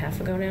and a half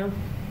ago now,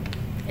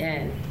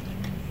 and,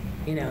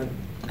 you know,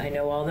 I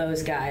know all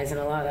those guys and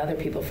a lot of other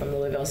people from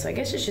Louisville, so I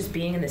guess it's just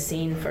being in the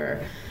scene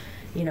for,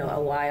 you know,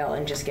 a while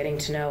and just getting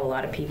to know a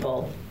lot of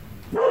people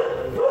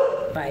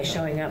by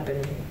showing up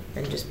and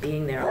just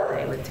being there all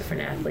day with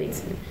different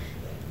athletes.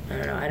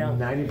 And I don't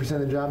know. 90%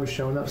 of the job is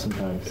showing up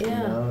sometimes.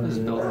 Yeah. You know?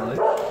 Just building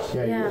relationships.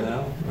 Yeah. Yeah. You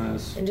know?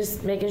 Nice. And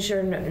just making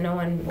sure no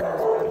one goes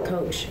without a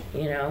coach,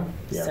 you know?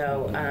 Yeah.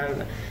 So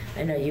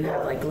I know you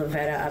have like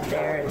Lavetta up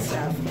there and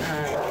stuff,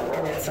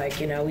 and it's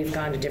like, you know, we've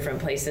gone to different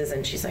places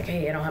and she's like,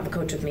 hey, I don't have a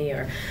coach with me,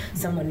 or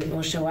someone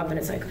will show up and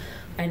it's like,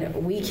 and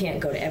we can't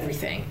go to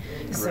everything.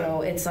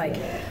 So it's like,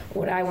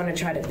 what I want to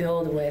try to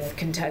build with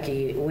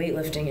Kentucky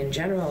weightlifting in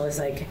general is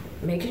like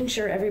making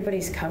sure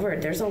everybody's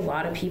covered. There's a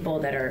lot of people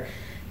that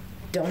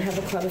don't have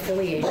a club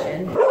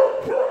affiliation,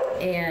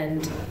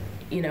 and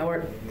you know,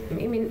 or I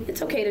mean,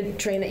 it's okay to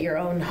train at your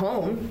own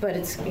home, but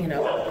it's, you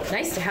know,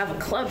 nice to have a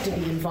club to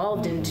be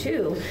involved in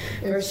too.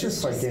 It's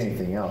just like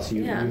anything else.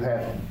 You have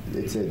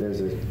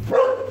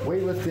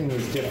weightlifting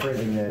is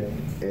different in that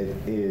it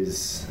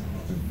is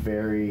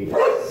very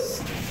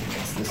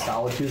the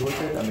solitude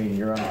with it. I mean,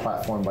 you're on a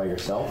platform by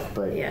yourself,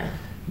 but man,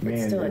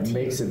 it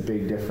makes a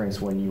big difference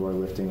when you are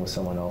lifting with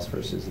someone else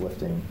versus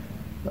lifting,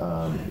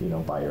 you know,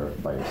 by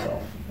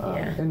yourself.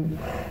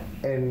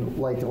 And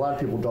like a lot of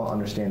people don't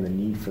understand the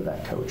need for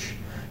that coach,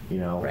 you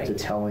know, to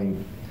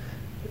telling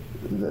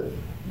that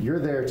you're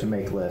there to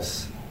make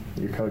lifts.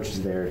 Your coach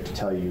is there to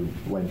tell you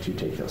when to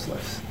take those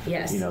lifts.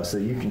 Yes. You know, so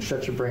you can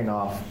shut your brain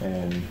off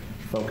and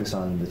focus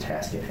on the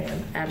task at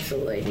hand.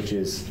 Absolutely. Which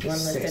is one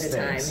lift at a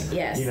things. time.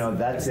 Yes. You know,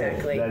 that's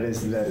exactly. That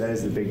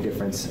is the big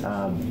difference.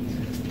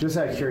 Just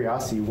out of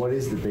curiosity, what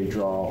is the big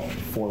draw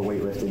for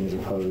weightlifting as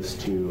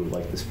opposed to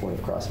like the sport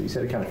of CrossFit? You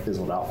said it kind of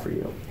fizzled out for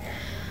you.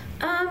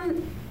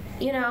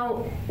 You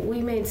know, we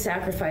made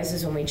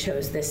sacrifices when we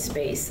chose this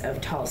space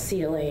of tall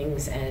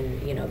ceilings and,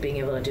 you know, being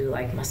able to do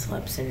like muscle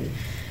ups and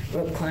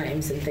rope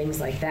climbs and things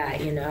like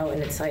that, you know,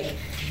 and it's like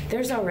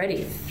there's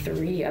already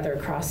 3 other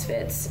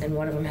CrossFits and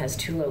one of them has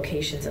 2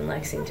 locations in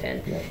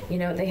Lexington. Yeah. You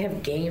know, they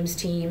have games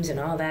teams and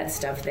all that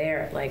stuff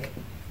there. Like,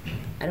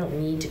 I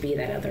don't need to be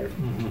that other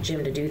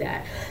gym to do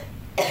that.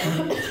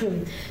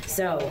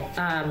 So,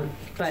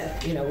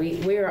 but you know,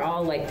 we're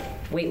all like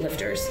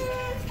weightlifters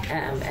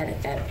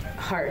at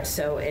heart.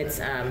 So it's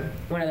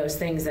one of those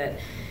things that,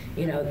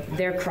 you know,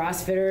 they're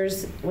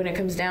CrossFitters when it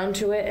comes down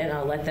to it, and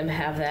I'll let them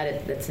have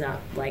that. It's not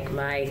like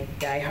my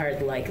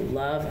diehard like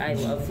love. I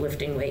love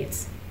lifting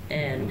weights.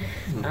 And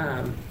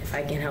if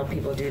I can help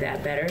people do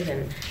that better,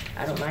 then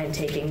I don't mind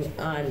taking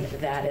on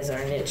that as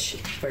our niche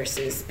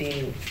versus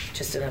being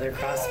just another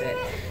CrossFit.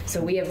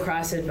 So we have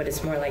CrossFit, but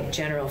it's more like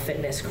general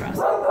fitness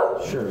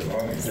CrossFit. Sure.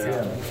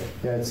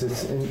 Yeah. It's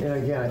and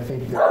again, I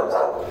think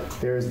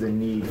there's the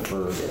need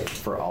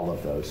for all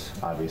of those.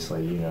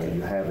 Obviously, you know,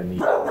 you have a need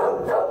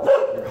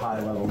for your high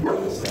level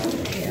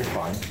stuff. Yeah. You're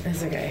fine.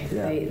 That's okay.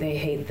 Yeah. They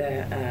hate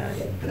the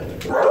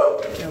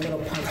little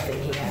pump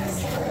thing he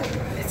has.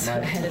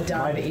 I had a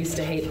dog that used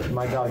to hate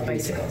my dog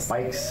bicycles. hates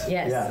bikes.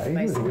 Yes. Yeah, and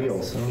even the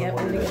wheels. Yep.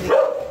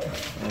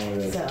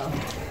 So.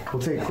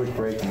 We'll take a quick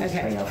break and just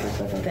hang out for a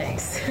second.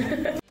 Thanks.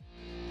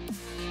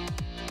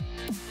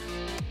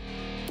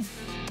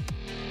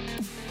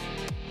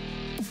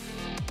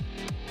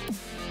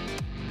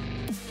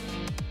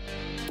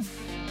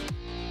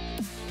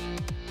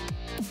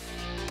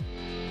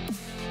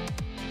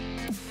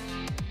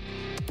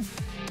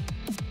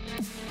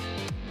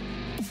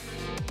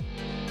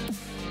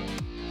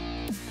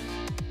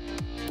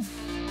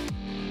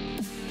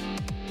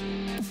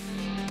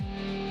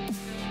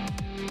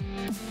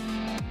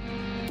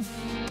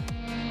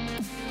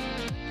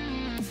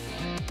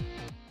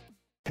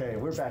 Okay,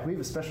 we're back. We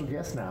have a special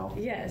guest now.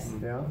 Yes.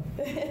 Yeah.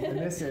 And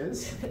this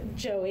is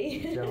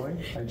Joey.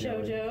 Joey. Hi,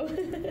 Joey.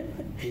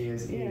 Jojo. He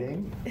is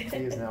eating. He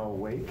is now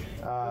awake.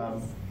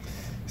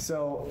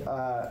 So,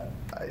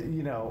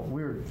 you know,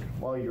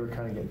 while you were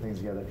kind of getting things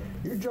together,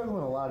 you're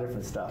juggling a lot of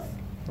different stuff,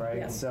 right?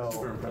 Yeah. So,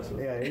 Super impressive.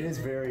 Yeah, it is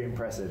very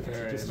impressive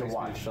just to makes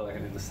watch. me feel like I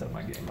need to step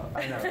my game up.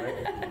 I know,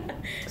 right?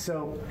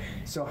 So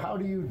how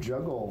do you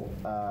juggle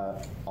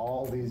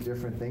all these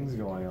different things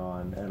going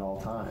on at all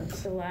times?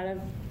 It's a lot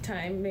of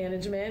time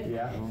management.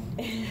 Yeah.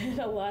 And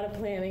a lot of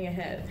planning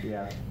ahead.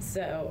 Yeah.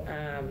 So.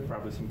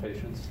 Probably some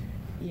patience.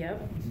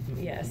 Yep.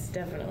 Yes,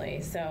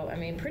 definitely. So, I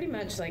mean, pretty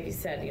much like you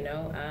said, you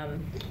know,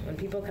 when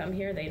people come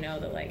here, they know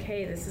that like,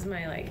 hey, this is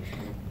my like,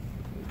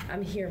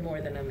 I'm here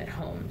more than I'm at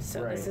home.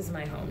 So Right. this is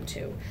my home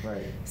too.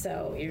 Right.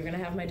 So you're gonna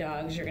have my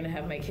dogs, you're gonna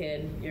have my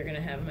kid, you're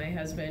gonna have my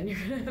husband, you're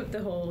gonna have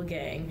the whole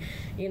gang,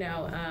 you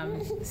know.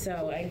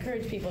 So I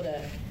encourage people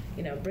to,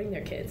 you know, bring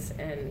their kids,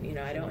 and you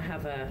know, I don't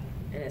have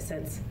in a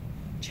sense,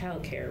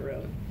 childcare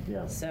room.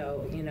 Yeah.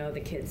 So, you know, the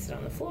kids sit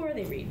on the floor,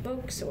 they read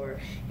books, or,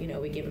 you know,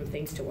 we give them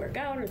things to work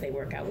out, or they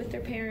work out with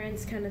their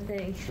parents, kind of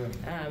thing. Sure.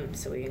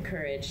 So we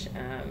encourage,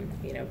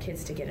 you know,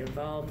 kids to get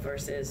involved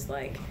versus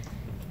like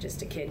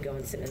just a kid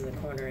going sitting in the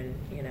corner and,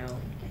 you know,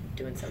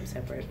 doing something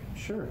separate.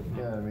 Sure.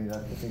 Yeah, I mean, I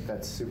think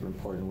that's super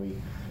important.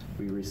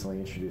 We recently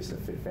introduced a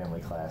Fit Family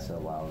class that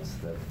allows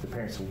the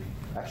parents to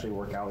actually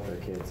work out with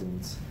their kids, and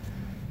it's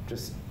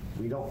just,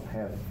 we don't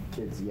have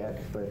kids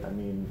yet, but I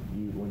mean,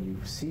 when you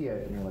see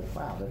it, you're like,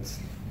 wow,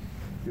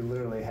 you're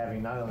literally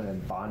having not only them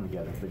bond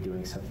together, but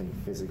doing something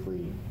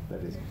physically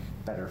that is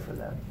better for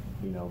them,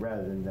 you know,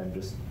 rather than them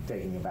just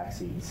taking a back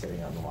seat and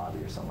sitting on the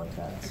lobby or something like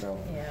that. So,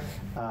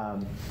 Yeah.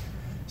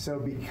 So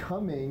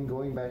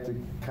going back to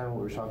kind of what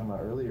we were talking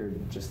about earlier,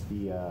 just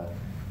the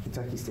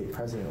Kentucky State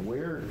President, what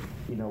are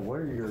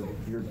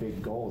your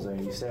big goals? I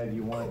mean, you said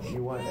you want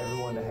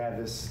everyone to have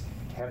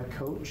a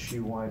coach.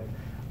 You want,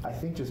 I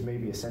think, just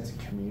maybe a sense of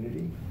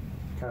community,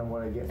 kind of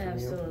what I get from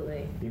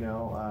Absolutely. you. You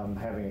know,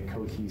 having a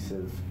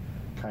cohesive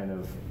kind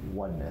of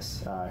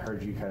oneness. I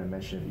heard you kind of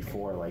mention it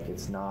before, like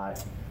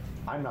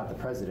I'm not the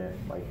president,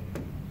 like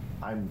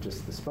I'm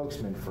just the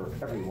spokesman for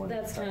everyone.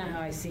 That's kind of how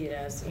I see it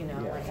as, you know,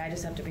 Yeah. like I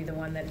just have to be the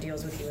one that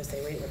deals with USA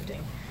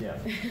Weightlifting. Yeah.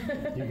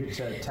 You get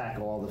to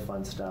tackle all the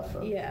fun stuff.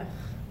 Yeah.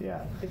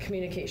 Yeah. The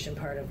communication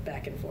part of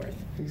back and forth.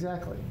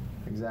 Exactly.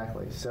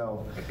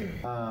 So,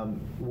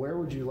 where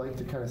would you like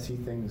to kind of see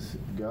things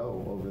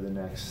go over the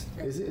next?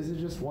 Is it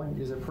just one?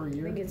 Is it per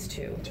year? I think it's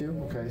 2.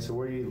 2. Okay. So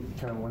where do you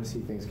kind of want to see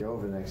things go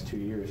over the next 2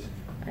 years?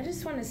 I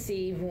just want to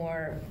see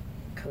more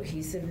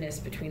cohesiveness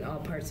between all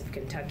parts of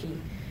Kentucky.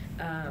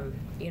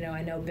 You know,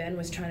 I know Ben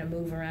was trying to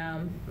move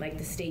around, like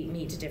the state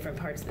meet to different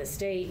parts of the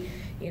state.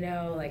 You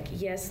know, like,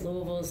 yes,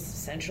 Louisville's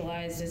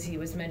centralized, as he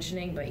was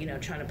mentioning, but, you know,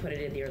 trying to put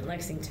it either in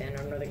Lexington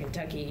or Northern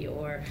Kentucky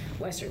or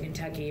Western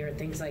Kentucky or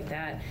things like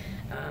that.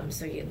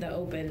 So the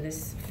Open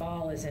this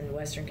fall is in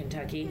Western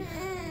Kentucky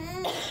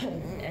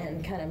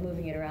and kind of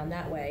moving it around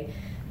that way.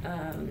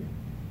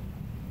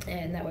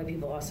 And that way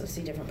people also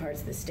see different parts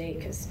of the state,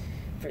 because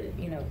for,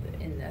 you know,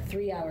 in a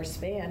 3-hour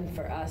span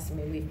for us, I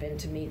mean, we've been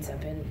to meets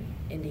up in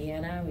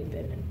Indiana, we've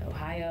been in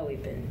Ohio,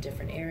 we've been in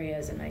different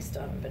areas, and I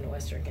still haven't been to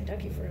Western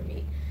Kentucky for a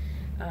meet.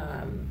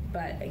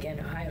 But again,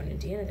 Ohio and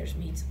Indiana, there's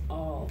meets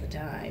all the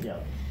time. Yeah.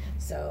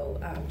 So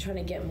trying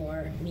to get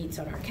more meets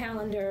on our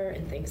calendar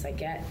and things like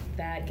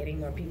that, getting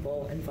more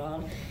people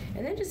involved,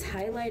 and then just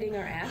highlighting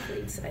our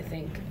athletes, I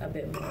think, a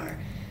bit more.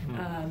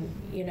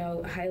 You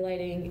know,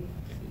 highlighting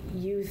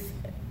youth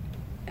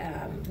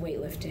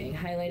weightlifting,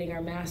 highlighting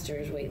our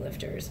masters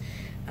weightlifters,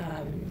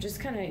 just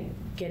kind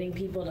of getting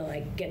people to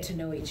like get to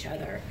know each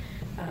other,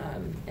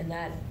 and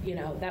that, you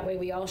know, that way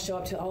we all show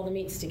up to all the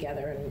meets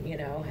together, and, you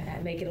know,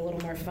 make it a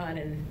little more fun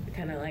and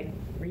kind of like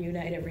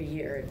reunite every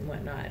year and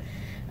whatnot.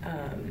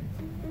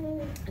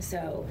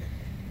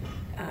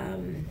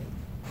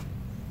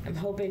 I'm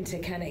hoping to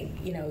kind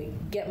of, you know,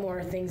 get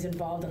more things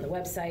involved on the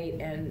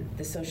website and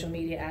the social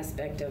media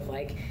aspect of,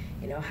 like,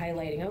 you know,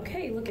 highlighting,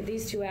 okay, look at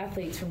these 2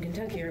 athletes from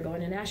Kentucky are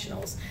going to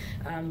nationals.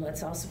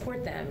 Let's all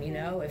support them. You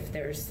know, if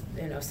there's,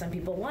 you know, some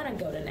people want to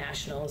go to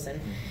nationals,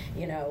 and,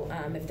 you know,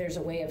 if there's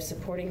a way of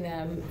supporting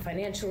them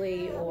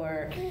financially,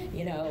 or,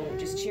 you know,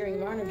 just cheering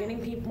them on, or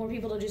getting more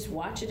people to just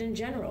watch it in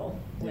general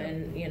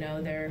when, you know,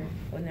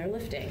 when they're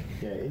lifting.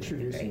 Yeah,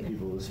 introducing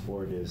people to the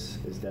sport has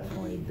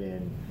definitely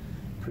been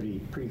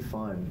pretty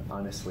fun,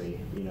 honestly.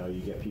 You know,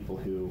 you get people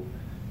who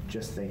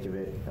just think of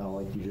it,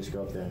 like you just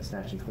go up there and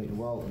snatch and clean.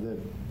 Well,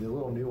 the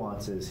little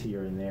nuances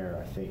here and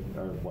there, I think,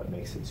 are what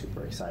makes it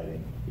super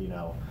exciting, you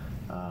know.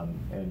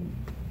 And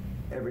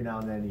every now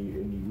and then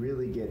you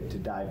really get to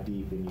dive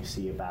deep, and you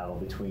see a battle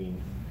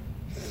between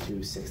 2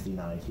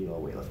 69-kilo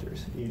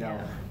weightlifters, you know.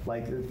 Yeah.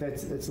 Like,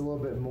 it's a little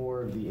bit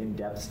more of the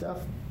in-depth stuff,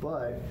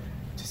 but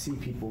to see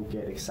people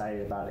get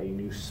excited about a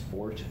new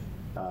sport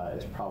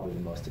is probably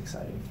the most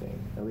exciting thing,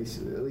 at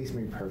least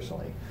me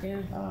personally.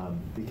 Yeah.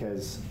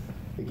 Because,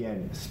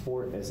 again,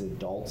 sport as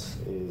adults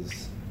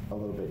is a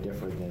little bit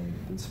different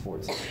than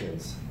sports as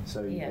kids.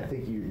 So I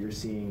think you're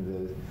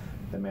seeing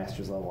the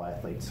master's level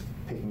athletes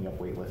picking up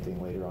weightlifting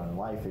later on in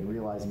life and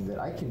realizing that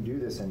I can do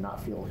this and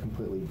not feel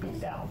completely beat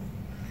down.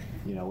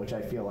 You know, which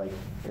I feel like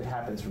it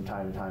happens from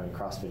time to time in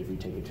CrossFit if you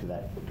take it to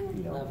that,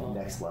 you know,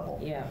 next level.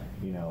 Yeah.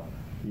 You know,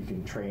 you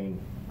can train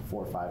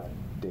 4 or 5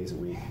 days a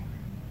week,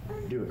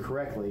 do it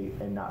correctly,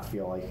 and not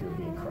feel like you're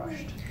being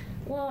crushed.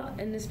 Well,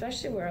 and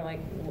especially where, like,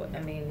 I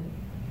mean,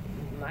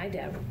 my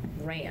dad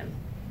ran,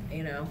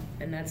 you know,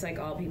 and that's like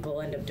all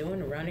people end up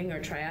doing, running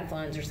or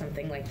triathlons or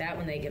something like that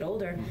when they get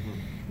older.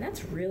 And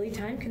that's really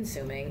time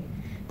consuming,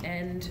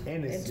 and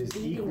it's just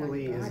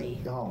equally as,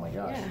 oh my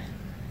gosh. Yeah.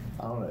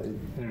 I don't know. And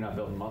you're not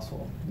building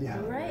muscle. Yeah.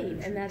 Right,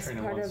 and that's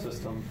training part one of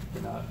system.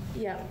 You're not.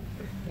 Yeah.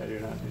 Yeah,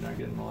 you're not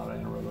getting a lot of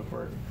anaerobic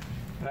work.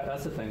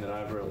 That's the thing that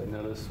I've really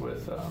noticed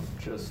with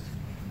just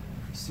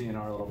seeing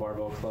our little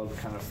barbell club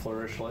kind of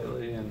flourish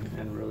lately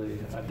and really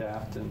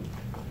adapt. And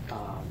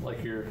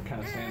like you're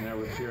kind of saying there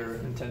with your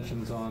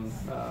intentions on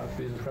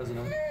being the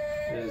president,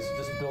 is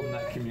just building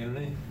that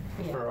community.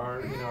 For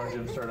our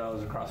gym started out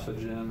as a CrossFit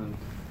gym,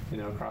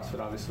 and CrossFit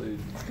obviously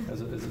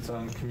is its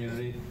own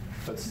community,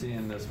 but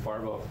seeing this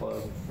barbell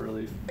club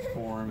really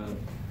form and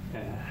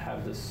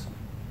have this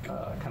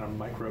kind of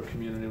micro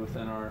community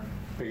within our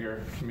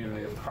bigger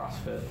community of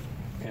CrossFit,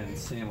 and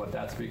seeing what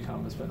that's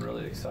become has been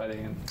really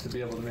exciting. And to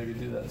be able to maybe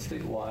do that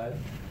statewide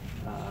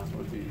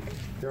would be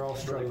they're all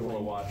struggling really cool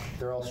to watch.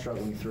 They're all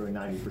struggling through a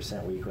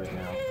 90% week right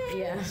now.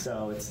 Yeah.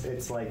 So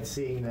it's like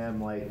seeing them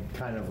like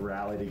kind of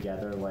rally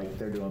together, like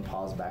they're doing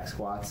pause back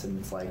squats, and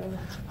it's like,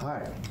 all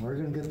right, we're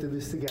gonna get through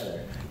this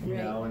together, you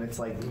know. And it's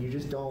like you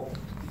don't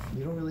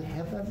really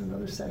have that in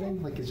another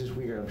setting. Like it's just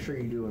weird. I'm sure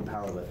you do in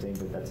powerlifting,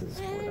 but that's a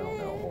sport I don't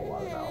know a whole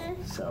lot about.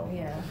 So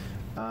Yeah.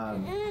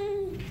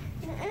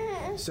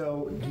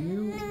 So do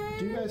you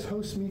guys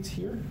host meets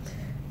here?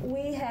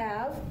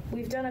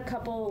 We've done a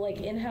couple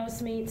like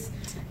in-house meets,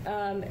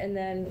 and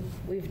then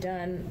we've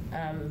done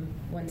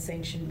one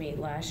sanctioned meet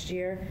last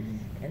year,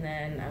 and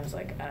then I was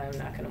like, I'm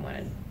not going to want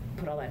to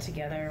put all that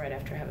together right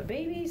after I have a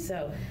baby,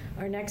 so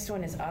our next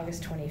one is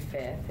August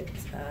 25th.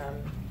 It's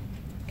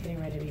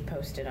getting ready to be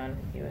posted on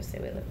USA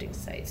Weightlifting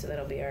site, so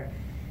that'll be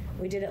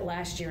we did it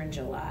last year in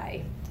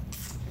July,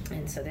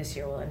 and so this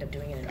year we'll end up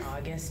doing it in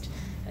August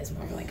as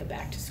more of like a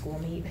back-to-school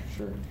meet.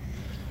 Sure.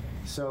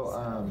 So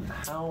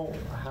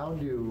how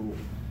do,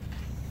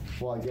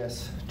 well, I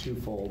guess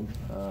twofold,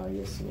 I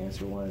guess you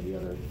answer one or the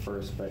other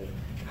first, but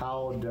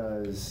how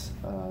does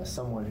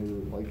someone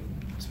who, like,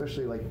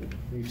 especially like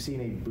we've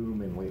seen a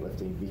boom in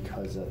weightlifting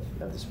because of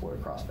the sport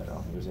of CrossFit, I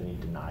don't think there's any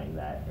denying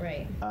that.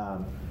 Right.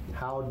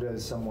 How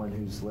does someone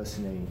who's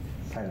listening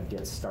kind of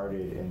get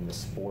started in the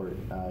sport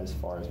as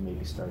far as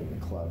maybe starting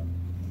a club?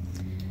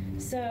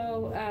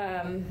 So,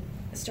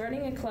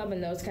 starting a club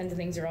and those kinds of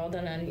things are all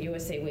done on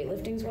USA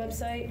Weightlifting's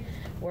website.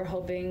 We're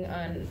hoping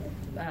on,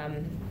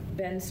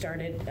 Ben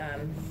started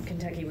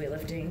Kentucky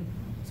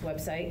Weightlifting's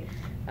website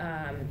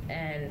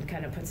and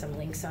kind of put some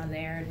links on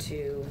there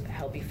to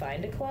help you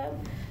find a club.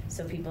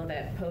 So people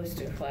that post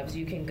to clubs,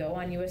 you can go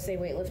on USA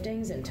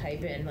Weightlifting's and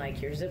type in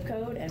like your zip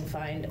code and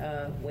find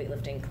a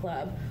weightlifting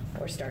club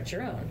or start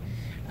your own.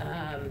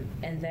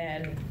 And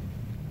then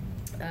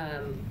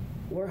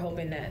we're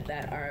hoping that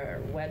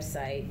our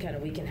website, kind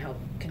of we can help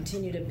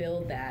continue to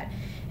build that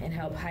and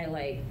help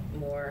highlight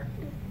more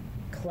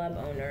club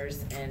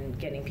owners and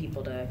getting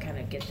people to kind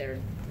of get their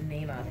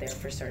name out there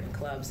for certain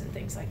clubs and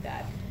things like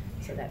that,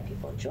 so that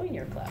people join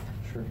your club.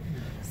 Sure.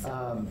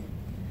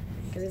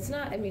 Because it's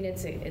not, I mean,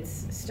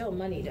 it's still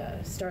money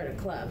to start a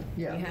club.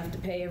 Yeah. You have to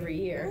pay every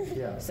year.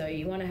 Yeah. So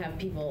you want to have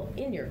people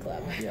in your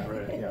club. Yeah,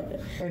 Right. Yeah.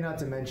 And not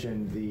to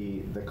mention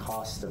the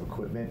cost of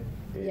equipment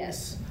is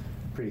Yes.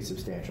 pretty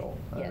substantial.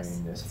 Yes.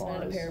 I mean, as It's far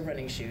not a as pair of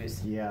running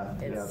shoes. yeah,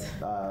 It's-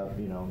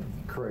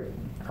 correct,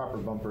 proper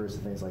bumpers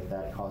and things like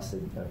that cost a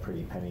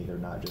pretty penny. They're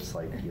not just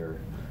like your,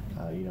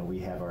 we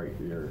have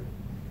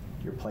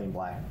your plain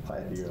black,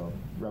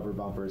 rubber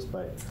bumpers,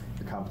 but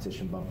your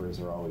competition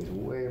bumpers are always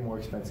way more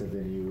expensive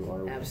than you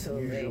are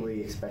Absolutely.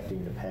 usually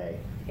expecting to pay.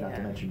 Not to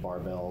Yeah. mention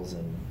barbells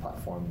and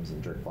platforms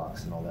and jerk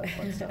blocks and all that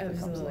fun stuff that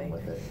comes along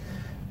with it.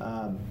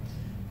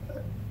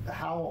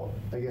 How,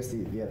 I guess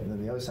then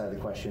the other side of the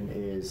question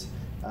is,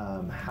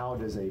 how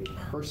does a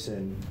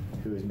person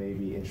who is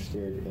maybe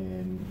interested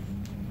in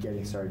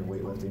getting started in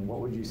weightlifting, what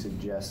would you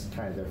suggest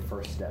kind of their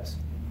first steps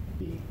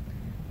be?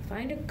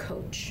 Find a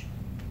coach.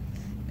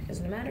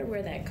 Because no matter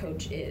where that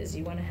coach is,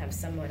 you want to have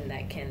someone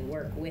that can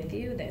work with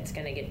you, that's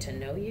going to get to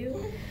know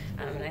you.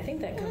 And I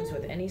think that comes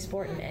with any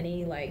sport and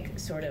any like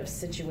sort of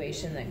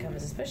situation that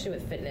comes, especially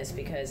with fitness,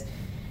 because,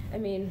 I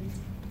mean,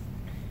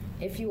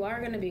 if you are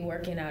going to be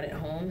working out at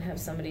home, have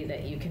somebody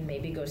that you can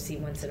maybe go see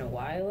once in a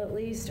while at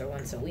least, or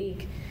once a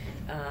week,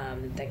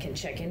 that can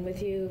check in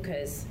with you.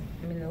 Because,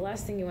 I mean, the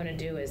last thing you want to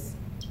do is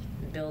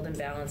build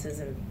imbalances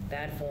and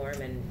bad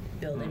form and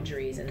build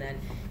injuries, and then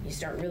you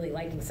start really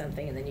liking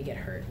something and then you get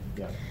hurt.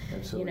 Yeah,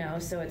 absolutely.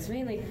 So it's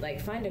mainly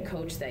like find a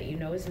coach that you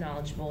know is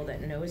knowledgeable,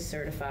 that is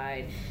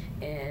certified,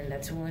 and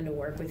that's willing to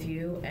work with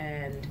you,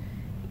 and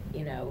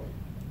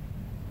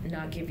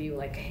not give you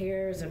like,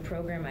 here's a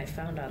program I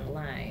found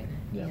online.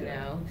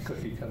 Yeah.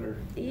 Cookie cutter.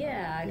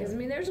 Yeah, because I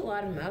mean, there's a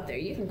lot of them out there.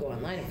 You can go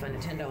online and find a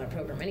 $10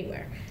 program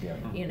anywhere. Yeah.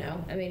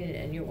 I mean,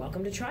 and you're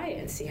welcome to try it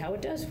and see how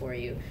it does for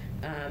you.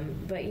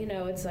 But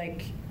it's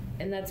like,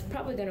 and that's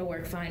probably going to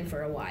work fine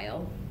for a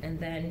while, and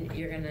then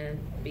you're going to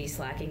be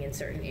slacking in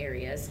certain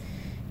areas.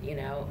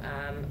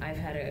 I've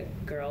had a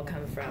girl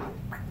come from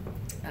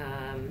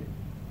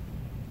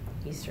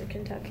Eastern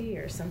Kentucky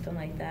or something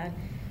like that,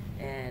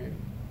 and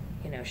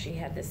she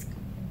had this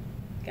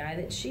guy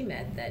that she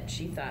met that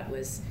she thought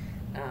was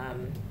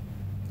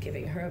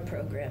giving her a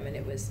program, and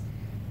it was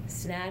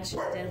snatch,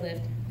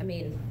 deadlift,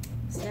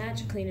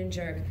 snatch, clean and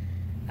jerk,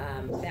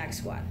 back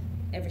squat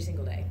every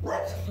single day.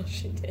 That's all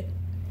she did.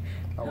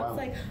 Oh, I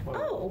was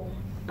wow.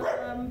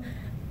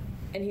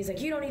 like, And he's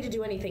like, you don't need to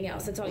do anything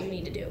else. That's all you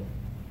need to do.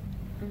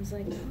 I was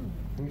like, oh.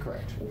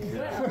 Incorrect.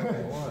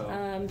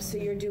 Well, so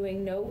you're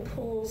doing no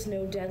pulls,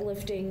 no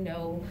deadlifting,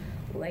 no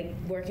like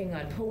working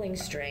on pulling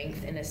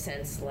strength in a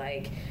sense,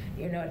 like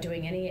you're not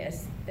doing any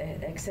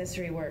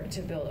accessory work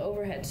to build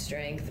overhead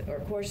strength or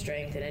core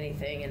strength and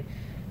anything, and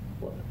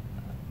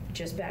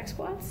just back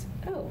squats?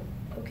 Oh,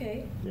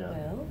 okay. Yeah.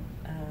 Well,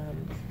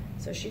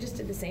 so she just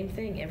did the same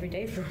thing every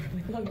day for a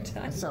really long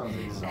time. That sounds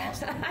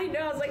exhausting. I know.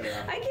 I was like,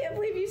 I can't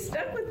believe you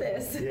stuck with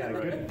this. Yeah,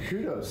 good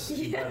kudos, by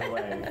the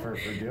way, for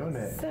doing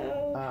it.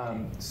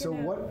 So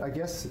what, I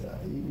guess,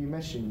 you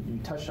mentioned, you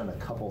touched on a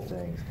couple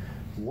things.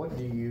 What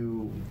do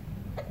you,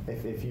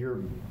 if you're,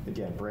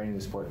 again, brand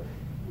new sport,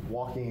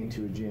 walking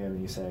into a gym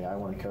and you say, I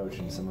want to coach,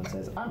 and someone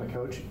says, I'm a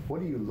coach,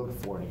 what do you look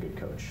for in a good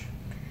coach?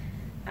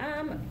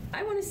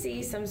 I want to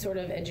see some sort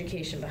of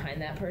education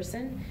behind that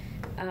person,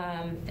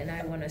 and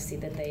I want to see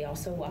that they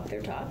also walk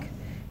their talk.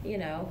 You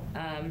know,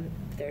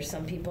 there's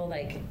some people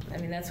like, I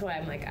mean, that's why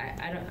I'm like,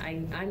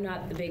 I'm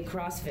not the big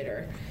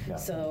CrossFitter,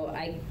 so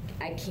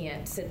I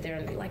can't sit there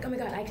and be like, oh my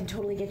God, I can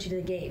totally get you to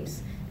the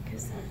games,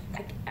 because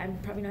I'm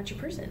probably not your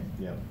person.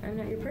 Yeah. I'm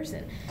not your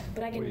person,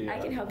 but I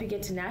can help you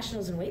get to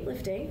nationals in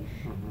weightlifting.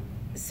 Mm-hmm.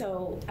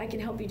 So I can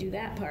help you do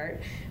that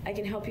part. I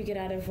can help you get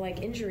out of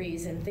like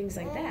injuries and things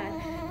like that,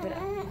 but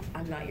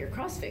I'm not your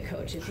CrossFit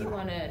coach. If you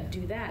want to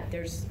do that,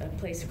 there's a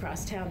place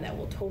across town that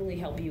will totally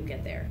help you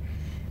get there.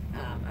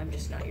 I'm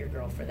just not your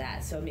girl for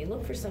that. So I mean,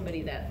 look for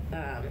somebody that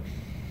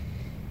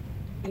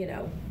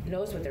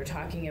knows what they're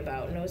talking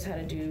about, knows how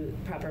to do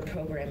proper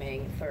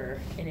programming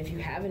and if you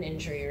have an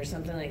injury or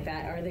something like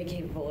that, are they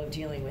capable of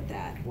dealing with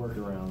that?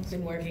 Workarounds.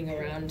 And working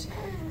around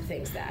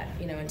things that,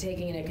 and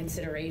taking into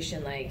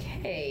consideration like,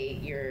 hey,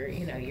 your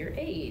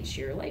age,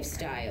 your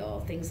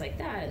lifestyle, things like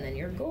that, and then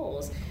your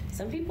goals.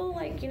 Some people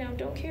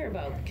don't care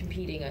about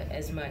competing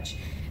as much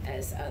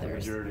as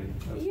others. The majority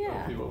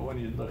of people, when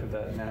you look at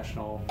that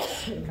national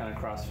kind of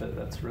CrossFit,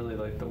 that's really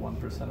like the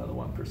 1% of the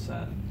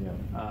 1%.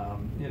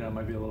 Yeah. It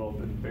might be a little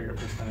bit bigger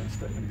percentage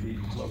that compete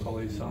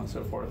locally, so on and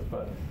so forth.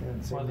 But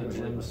one of the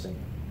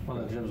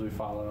gyms we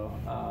follow,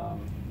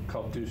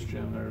 called Deuce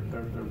Gym,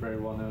 they're very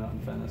well known out in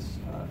Venice,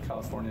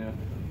 California.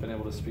 Been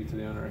able to speak to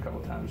the owner a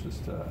couple of times,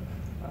 just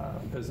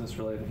business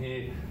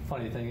related.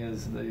 Funny thing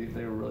is,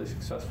 they were really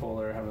successful.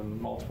 They're having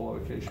multiple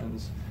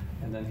locations.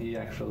 And then he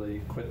actually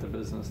quit the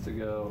business to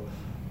go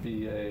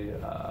be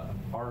a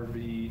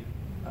RV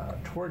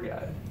tour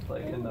guide,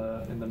 like in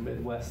the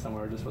Midwest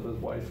somewhere, just with his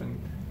wife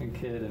and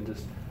kid, and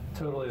just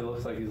totally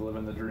looks like he's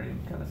living the dream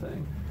kind of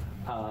thing.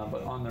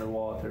 But on their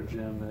wall at their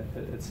gym,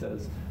 it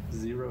says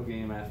 0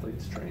 game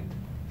athletes trained.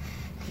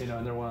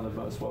 And they're one of the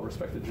most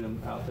well-respected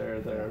gyms out there.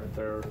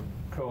 Their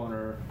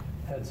co-owner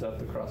heads up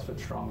the CrossFit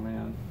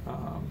Strongman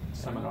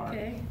seminar.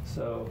 Okay.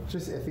 So I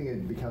think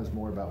it becomes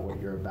more about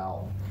what you're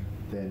about.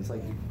 Then it's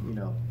like,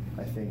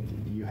 I think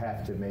you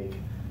have to make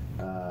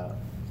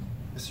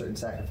certain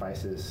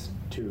sacrifices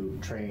to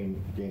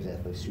train games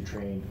athletes, to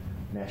train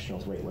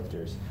nationals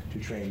weightlifters, to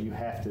train.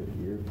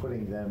 You're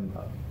putting them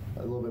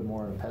a little bit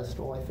more on a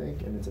pedestal, I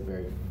think, and it's a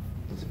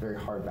very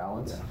hard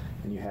balance. Yeah.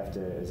 And you have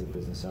to, as a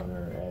business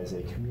owner, as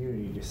a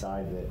community,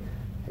 decide that,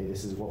 hey,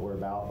 this is what we're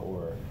about,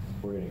 or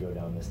we're going to go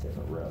down this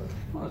different road.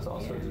 Well, it's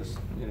also just,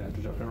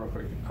 to jump in real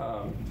quick,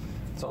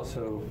 it's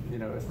also,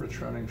 if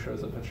Rich Roning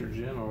shows up at your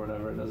gym or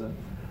whatever, it doesn't,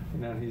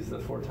 he's the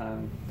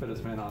 4-time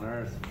fittest man on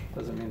earth,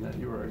 doesn't mean that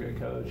you were a good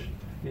coach.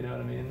 You know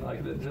what I mean?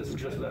 Like,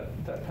 just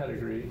that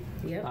pedigree.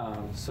 Yep.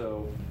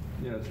 So,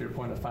 to your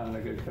point of finding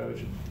a good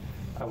coach,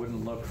 I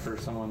wouldn't look for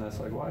someone that's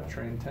like, well, I've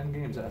trained 10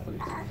 games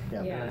athletes. Yeah.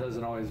 And that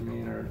doesn't always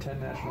mean, or 10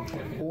 national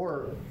champions.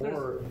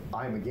 Or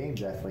I'm a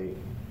games athlete,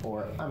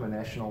 or I'm a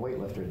national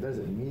weightlifter. It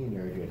doesn't mean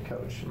you're a good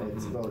coach. Mm-hmm.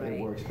 It's both. Right.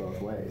 It works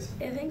both ways.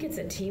 I think it's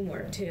a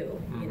teamwork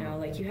too. Mm-hmm.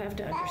 Like you have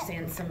to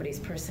understand somebody's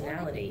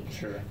personality.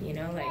 Sure.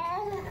 Like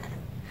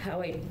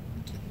how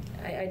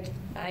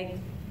I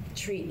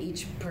treat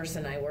each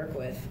person I work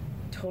with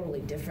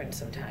totally different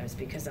sometimes,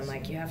 because I'm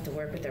like, you have to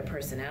work with their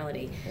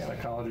personality. Yeah.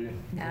 Psychology.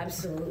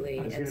 Absolutely.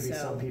 There's going to be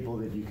some people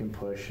that you can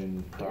push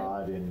and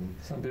prod, and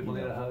some people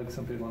need a hug,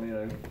 some people need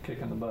a kick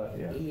in the butt.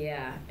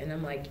 Yeah. And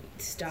I'm like,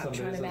 stop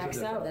trying to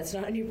max out. That's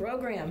not a new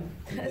program.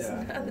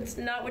 That's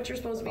not what you're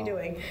supposed to be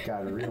doing.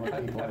 Got to reel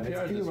people in.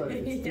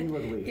 It's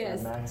deload week.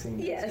 Yes.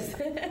 Maxing. Yes.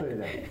 Put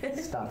it out.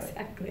 Stop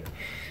exactly.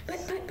 But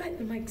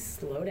I'm like,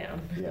 slow down.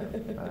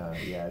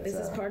 This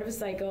is part of a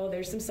cycle.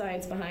 There's some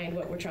science behind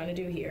what we're trying to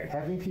do here.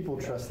 Having people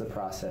trust the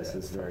process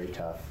is very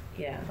tough.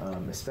 Yeah.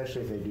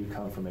 Especially if they do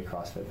come from a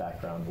CrossFit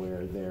background,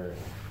 where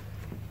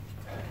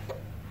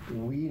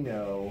we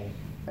know,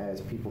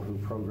 as people who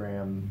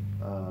program,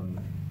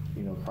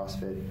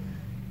 CrossFit,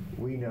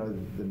 we know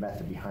the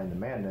method behind the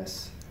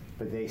madness,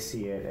 but they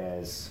see it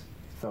as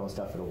throwing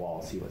stuff at a wall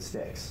and see what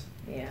sticks.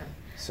 Yeah.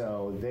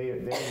 So they're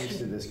used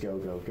to this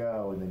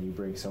go, and then you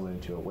bring someone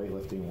into a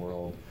weightlifting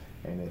world,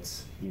 and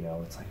it's,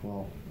 it's like,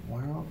 well, why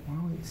are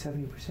we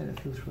 70%? It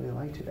feels really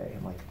light today.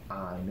 I'm like,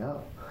 I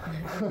know.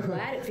 I'm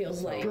glad it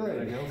feels light.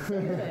 Good.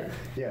 Good.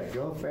 Yeah,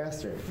 go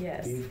faster.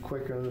 Yes. Be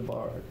quicker on the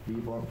bar. Be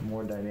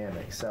more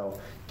dynamic. So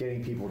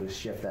getting people to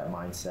shift that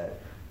mindset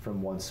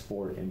from one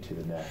sport into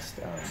the next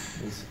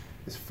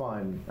is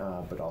fun,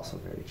 but also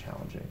very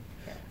challenging.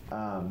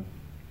 Yeah.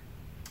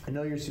 I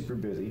know you're super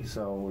busy,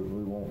 so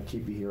we won't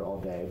keep you here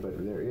all day,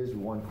 but there is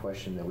one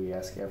question that we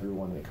ask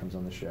everyone that comes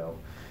on the show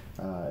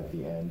at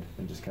the end,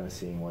 and just kind of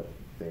seeing what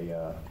they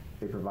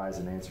provide as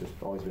an answer has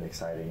always been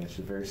exciting. It's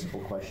a very simple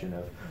question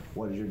of,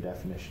 what is your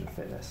definition of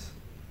fitness?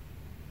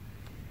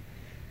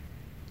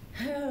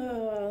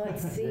 Oh,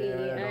 let's see.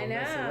 Yeah, I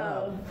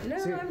know. No,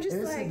 See, I'm just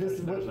like.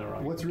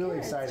 What's really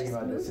exciting it's just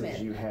about movement. this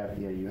is you have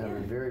a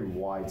very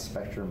wide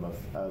spectrum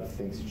of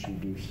things that you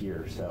do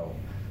here. So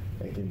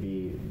it can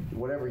be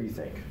whatever you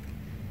think.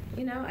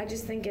 I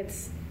just think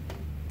it's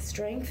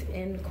strength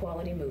in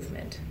quality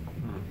movement.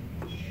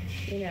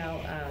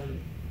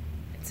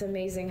 It's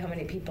amazing how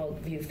many people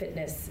view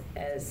fitness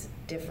as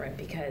different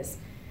because,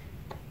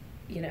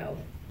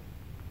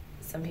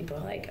 some people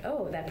are like,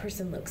 oh, that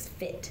person looks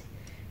fit.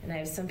 And I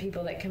have some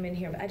people that come in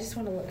here, I just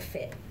want to look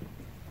fit.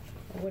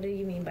 What do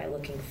you mean by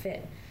looking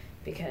fit?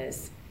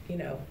 Because,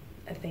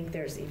 I think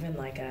there's even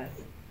like a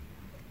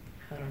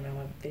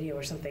video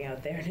or something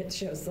out there, and it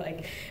shows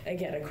like,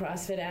 again, a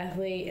CrossFit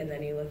athlete, and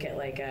then you look at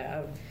like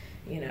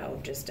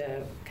just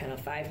a kind of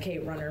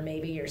 5K runner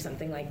maybe or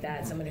something like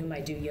that, someone who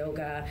might do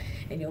yoga,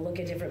 and you'll look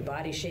at different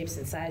body shapes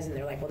and size, and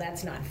they're like, well,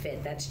 that's not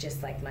fit, that's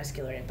just like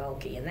muscular and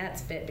bulky, and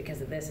that's fit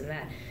because of this and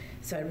that.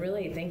 So I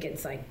really think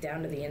it's like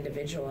down to the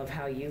individual of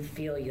how you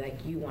feel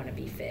like you want to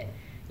be fit.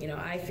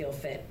 I feel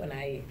fit when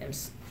I am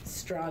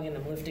strong and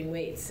I'm lifting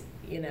weights,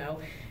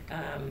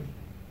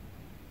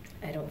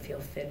 I don't feel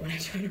fit when I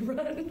try to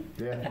run.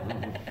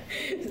 Yeah.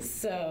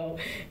 So,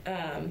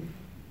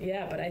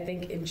 but I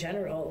think in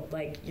general,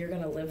 like, you're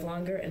going to live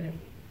longer and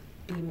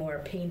be more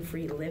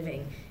pain-free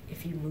living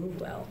if you move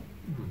well.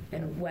 Mm-hmm.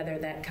 And whether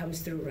that comes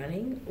through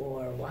running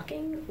or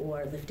walking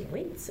or lifting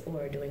weights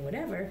or doing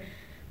whatever,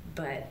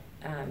 but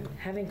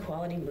having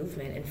quality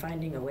movement and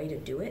finding a way to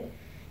do it,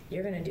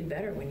 you're going to do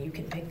better when you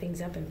can pick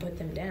things up and put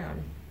them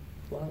down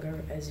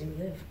longer as you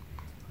live.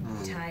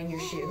 Tying your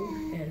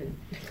shoe and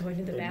going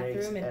to the bathroom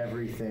makes and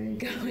everything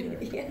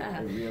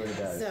yeah, it really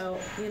does. So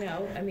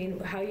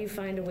how you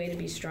find a way to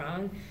be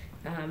strong,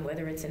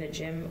 whether it's in a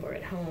gym or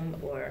at home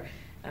or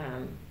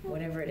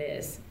whatever it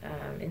is,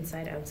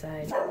 inside,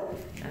 outside,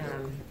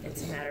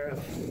 it's a matter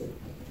of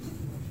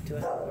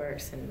doing what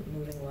works and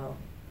moving well.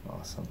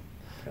 Awesome.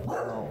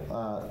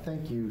 Well,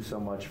 thank you so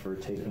much for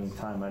taking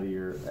time out of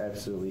your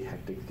absolutely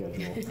hectic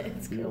schedule.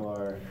 It's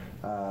cool.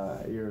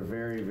 You're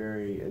very,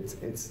 very,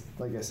 it's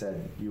like I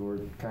said, you were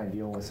kind of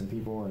dealing with some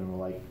people and were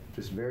like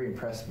just very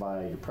impressed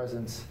by your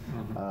presence,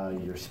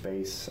 your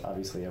space,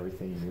 obviously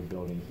everything you're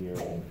building here.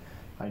 And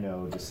I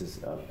know just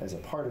as a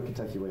part of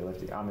Kentucky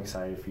Weightlifting, I'm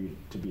excited for you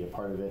to be a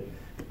part of it,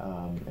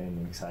 and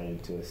I'm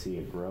excited to see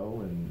it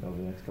grow and over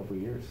the next couple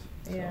of years.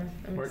 Yeah,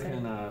 I'm Where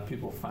excited. can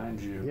people find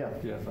you? Yeah.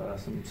 Do you have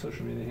some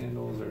social media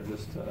handles or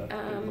just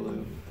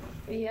Blue?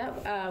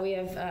 Yep, we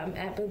have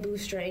at Blue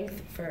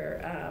Strength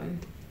for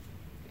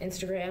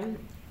Instagram,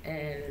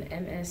 and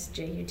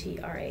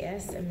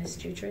MSJUTRAS, Miss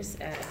Jutras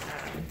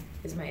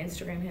is my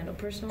Instagram handle,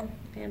 personal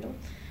handle.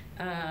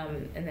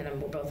 And then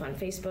we're both on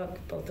Facebook,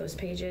 both those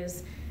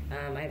pages.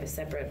 I have a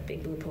separate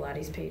Big Blue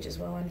Pilates page as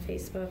well on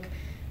Facebook.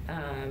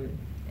 And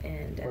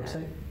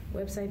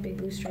website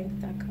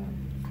bigbluestrength.com.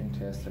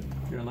 Fantastic.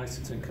 If you're in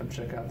Lexington, come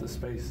check out the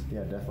space.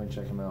 Yeah, definitely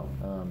check them out.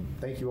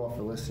 Thank you all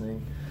for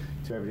listening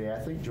to Everyday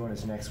Athlete. Join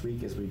us next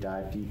week as we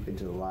dive deep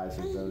into the lives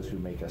of those who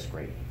make us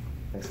great.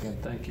 Thanks again.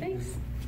 Thank you. Thanks.